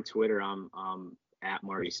 On Twitter, I'm at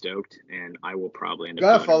Marty Stoked, and I will probably end You up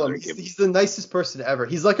gotta doing follow another him. giveaway. He's the nicest person ever.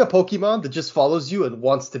 He's like a Pokemon that just follows you and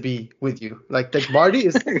wants to be with you. Like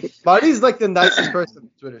Marty's like the nicest person on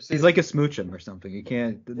Twitter. He's like a smoochum or something. You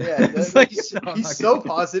can't. Yeah, It's like, like, no, I'm he's not so gonna do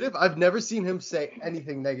positive. I've never seen him say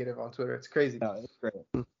anything negative on Twitter. It's crazy. that. No, it's great.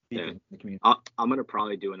 Yeah. In the community. I'm gonna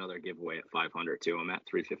probably do another giveaway at 500 too. I'm at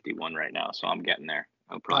 351 right now, so I'm getting there.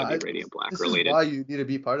 I'll probably be Radiant Black This related. is why you need to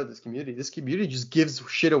be part of this community. This community just gives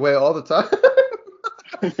shit away all the time.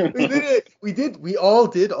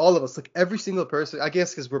 All of us, like every single person. I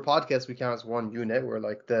guess because we're podcasts, we count as one unit. We're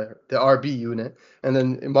like the RB unit, and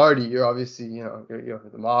then Marty, you're obviously you're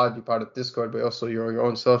the mod, you're part of Discord, but also you're your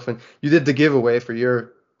own stuff. And you did the giveaway for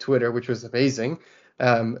your Twitter, which was amazing.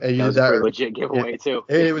 And you That did was a pretty legit giveaway too.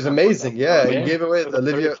 It was amazing. Yeah, you gave away the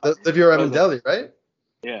Livia Ramondelli, right?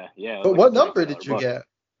 Yeah. But Like what a number $35 did you book. get?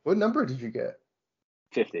 What number did you get?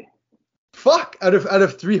 50. Fuck, out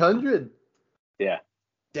of 300. Yeah.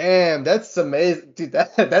 Damn, that's amazing, dude.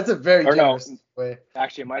 That's a very Or no. generous way.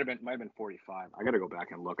 Actually, it might have been 45. I gotta go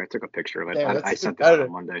back and look. I took a picture of it. Damn, I that's sent that out better.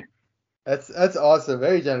 on Monday. That's awesome.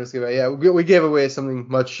 Very generous giveaway. Yeah, we gave away something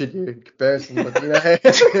much shittier in comparison, but hey,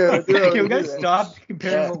 we'll do what Okay, we gotta do, man. stop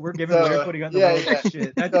comparing what we're giving. We're putting on the world.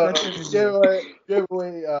 Shit. That's Give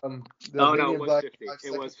away the No, Radiant it was Black 50. 5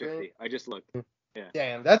 It was second 50. I just looked. Yeah.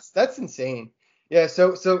 Damn, that's insane. Yeah,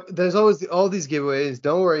 so there's always all these giveaways.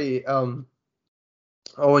 Don't worry.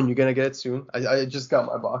 Owen, you're gonna get it soon. I just got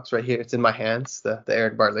my box right here. It's in my hands. The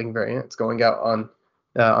Aaron Bartling variant. It's going out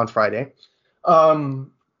on Friday.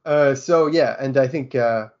 So yeah, and I think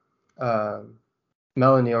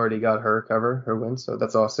Melanie already got her win, so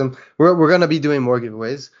that's awesome. We're gonna be doing more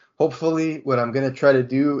giveaways. Hopefully, what I'm gonna try to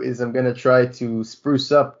do is I'm gonna try to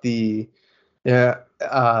spruce up the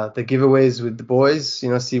giveaways with the boys,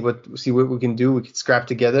 see what we can do. We can scrap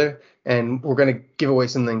together, and we're gonna give away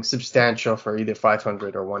something substantial for either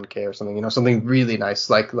 500 or 1K or something. Something really nice,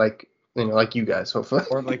 like you guys, hopefully.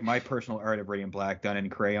 Or like my personal art of Radiant Black done in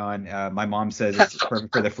crayon. My mom says it's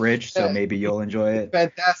perfect for the fridge, so maybe you'll enjoy it.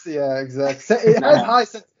 Fantastic, yeah, exactly. It has high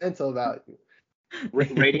sentimental value.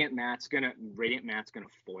 Radiant Matt's gonna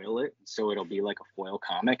foil it, so it'll be like a foil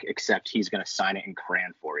comic, except he's gonna sign it in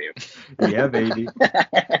crayon for you. Yeah, baby.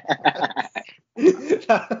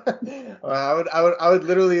 I would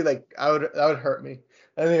literally that would hurt me.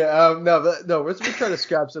 I think no, we're trying to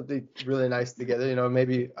scrap something really nice together.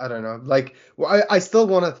 Maybe I don't know. I still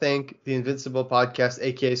want to thank the Invincible Podcast,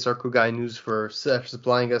 aka Sarko Guy News, for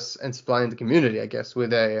supplying us and supplying the community, I guess,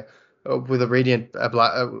 with a Radiant what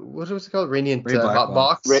was it called? Radiant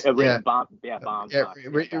box. Radiant bomb box.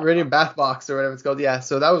 Radiant bath box or whatever it's called. Yeah,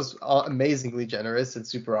 so that was amazingly generous and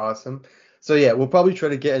super awesome. So yeah, we'll probably try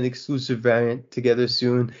to get an exclusive variant together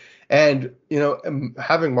soon. And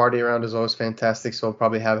having Marty around is always fantastic. So we'll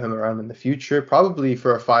probably have him around in the future, probably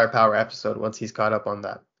for a Firepower episode once he's caught up on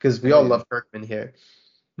that, because we all love Kirkman here.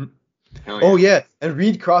 Oh yeah, and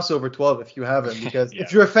read Crossover 12 if you haven't, because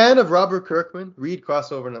if you're a fan of Robert Kirkman, read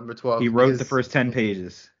Crossover number 12. He wrote the first 10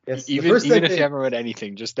 pages. Yes, even if you haven't read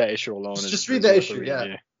anything, just that issue alone. Just read that issue,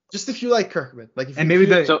 yeah. Just if you like Kirkman, maybe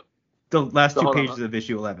the last two pages of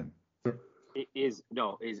issue 11. Is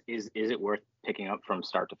it worth picking up from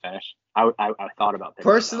start to finish? I thought about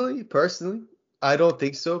picking personally, I don't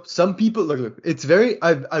think so. Some people look. It's very.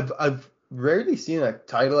 I've rarely seen a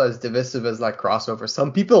title as divisive as like Crossover.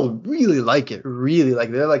 Some people really like it.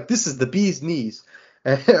 They're like, this is the bee's knees,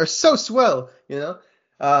 and they're so swell.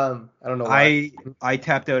 I don't know why. I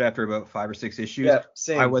tapped out after about 5 or 6 issues. Yeah,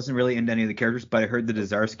 same. I wasn't really into any of the characters, but I heard the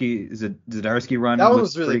Zdarsky run. That one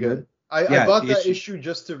was really good. I bought that issue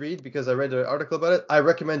just to read because I read an article about it. I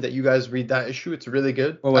recommend that you guys read that issue. It's really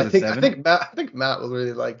good. What was it, 7? I think Matt will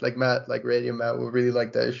really like Radio Matt will really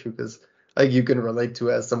like that issue because you can relate to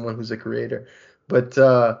it as someone who's a creator, but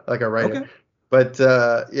like a writer. Okay. But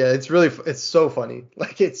yeah, it's so funny.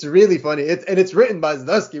 It's really funny. It's written by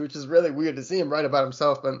Zdarsky, which is really weird to see him write about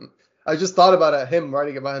himself. And I just thought about him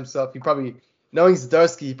writing about himself. He probably, knowing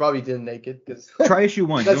Zdarsky, he probably didn't make it. Try issue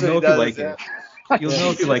 1. You'll know if you like it. You'll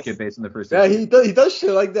know if you like it based on the first Yeah, issue. he does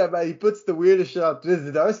shit like that, man. He puts the weirdest shit up.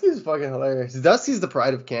 Zdarsky is fucking hilarious. Zdarsky's the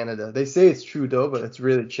pride of Canada. They say it's Trudeau, but it's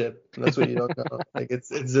really Chip. That's what you don't know. Like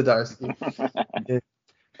it's Zdarsky. Yeah.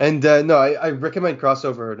 And no, I recommend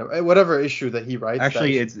crossover. Whatever issue that he writes.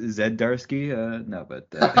 Actually, it's Zed Darsky. No, but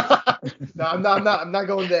No, I'm not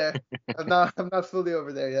going there. I'm not fully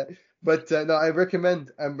over there yet. But no, I recommend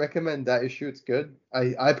that issue. It's good.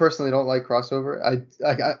 I personally don't like crossover.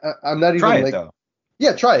 I'm not even try it like. though.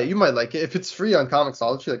 Yeah, try it. You might like it. If it's free on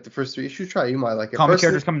Comixology, like the first 3 issues, try it. You might like it. Comic Personally,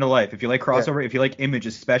 characters coming to life. If you like crossover, if you like Image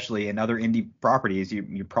especially and other indie properties,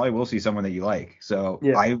 you probably will see someone that you like. So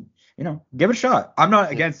Yeah. give it a shot. I'm not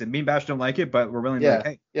against it. Me and Bash don't like it, but we're willing to Yeah,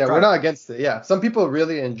 like, hey, we're it. not against it. Yeah, some people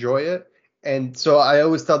really enjoy it, and so I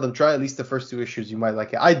always tell them try at least the first 2 issues. You might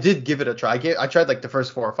like it. I did give it a try. I tried like the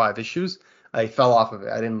first 4 or 5 issues. I fell off of it.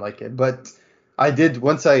 I didn't like it, but I did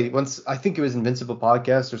once I think it was Invincible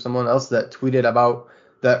Podcast or someone else that tweeted about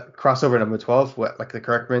that crossover number 12, like the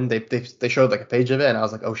Kirkman. They showed like a page of it, and I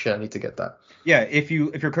was like, oh shit, I need to get that. Yeah, if you're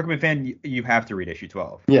a Kirkman fan, you have to read issue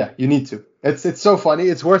 12. Yeah, you need to. It's so funny.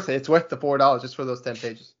 It's worth it. It's worth the $4 just for those 10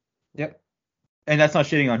 pages. Yep. And that's not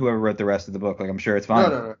shitting on whoever wrote the rest of the book. Like, I'm sure it's fine.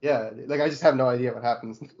 No. Yeah, like I just have no idea what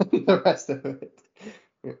happens in the rest of it.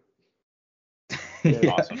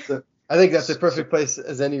 Yeah. Awesome. So I think that's a perfect place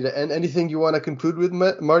as any to end. Anything you want to conclude with,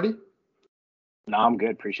 Marty? No, I'm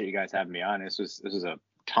good. Appreciate you guys having me on. This was a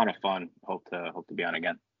ton of fun. Hope to be on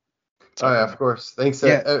again. Oh yeah, of course. Thanks,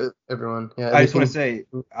 everyone. Yeah. I just want to say,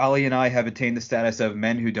 Ali and I have attained the status of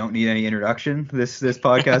men who don't need any introduction. This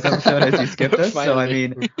podcast episode, as you skipped us. So I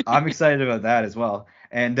mean, I'm excited about that as well.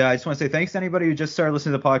 And I just want to say thanks to anybody who just started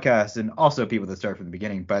listening to the podcast, and also people that start from the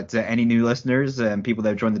beginning. But any new listeners and people that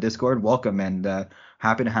have joined the Discord, welcome, and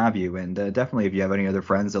happy to have you. And definitely, if you have any other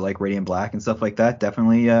friends that like Radiant Black and stuff like that,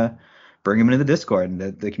 definitely bring them into the Discord.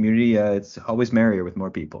 And the community, it's always merrier with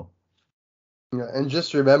more people. Yeah, and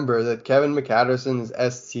just remember that Kevin McAdderson is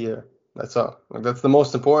S tier. That's all. Like, that's the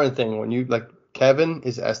most important thing. When you Kevin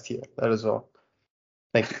is S tier. That is all.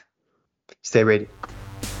 Thank you. Stay radiant.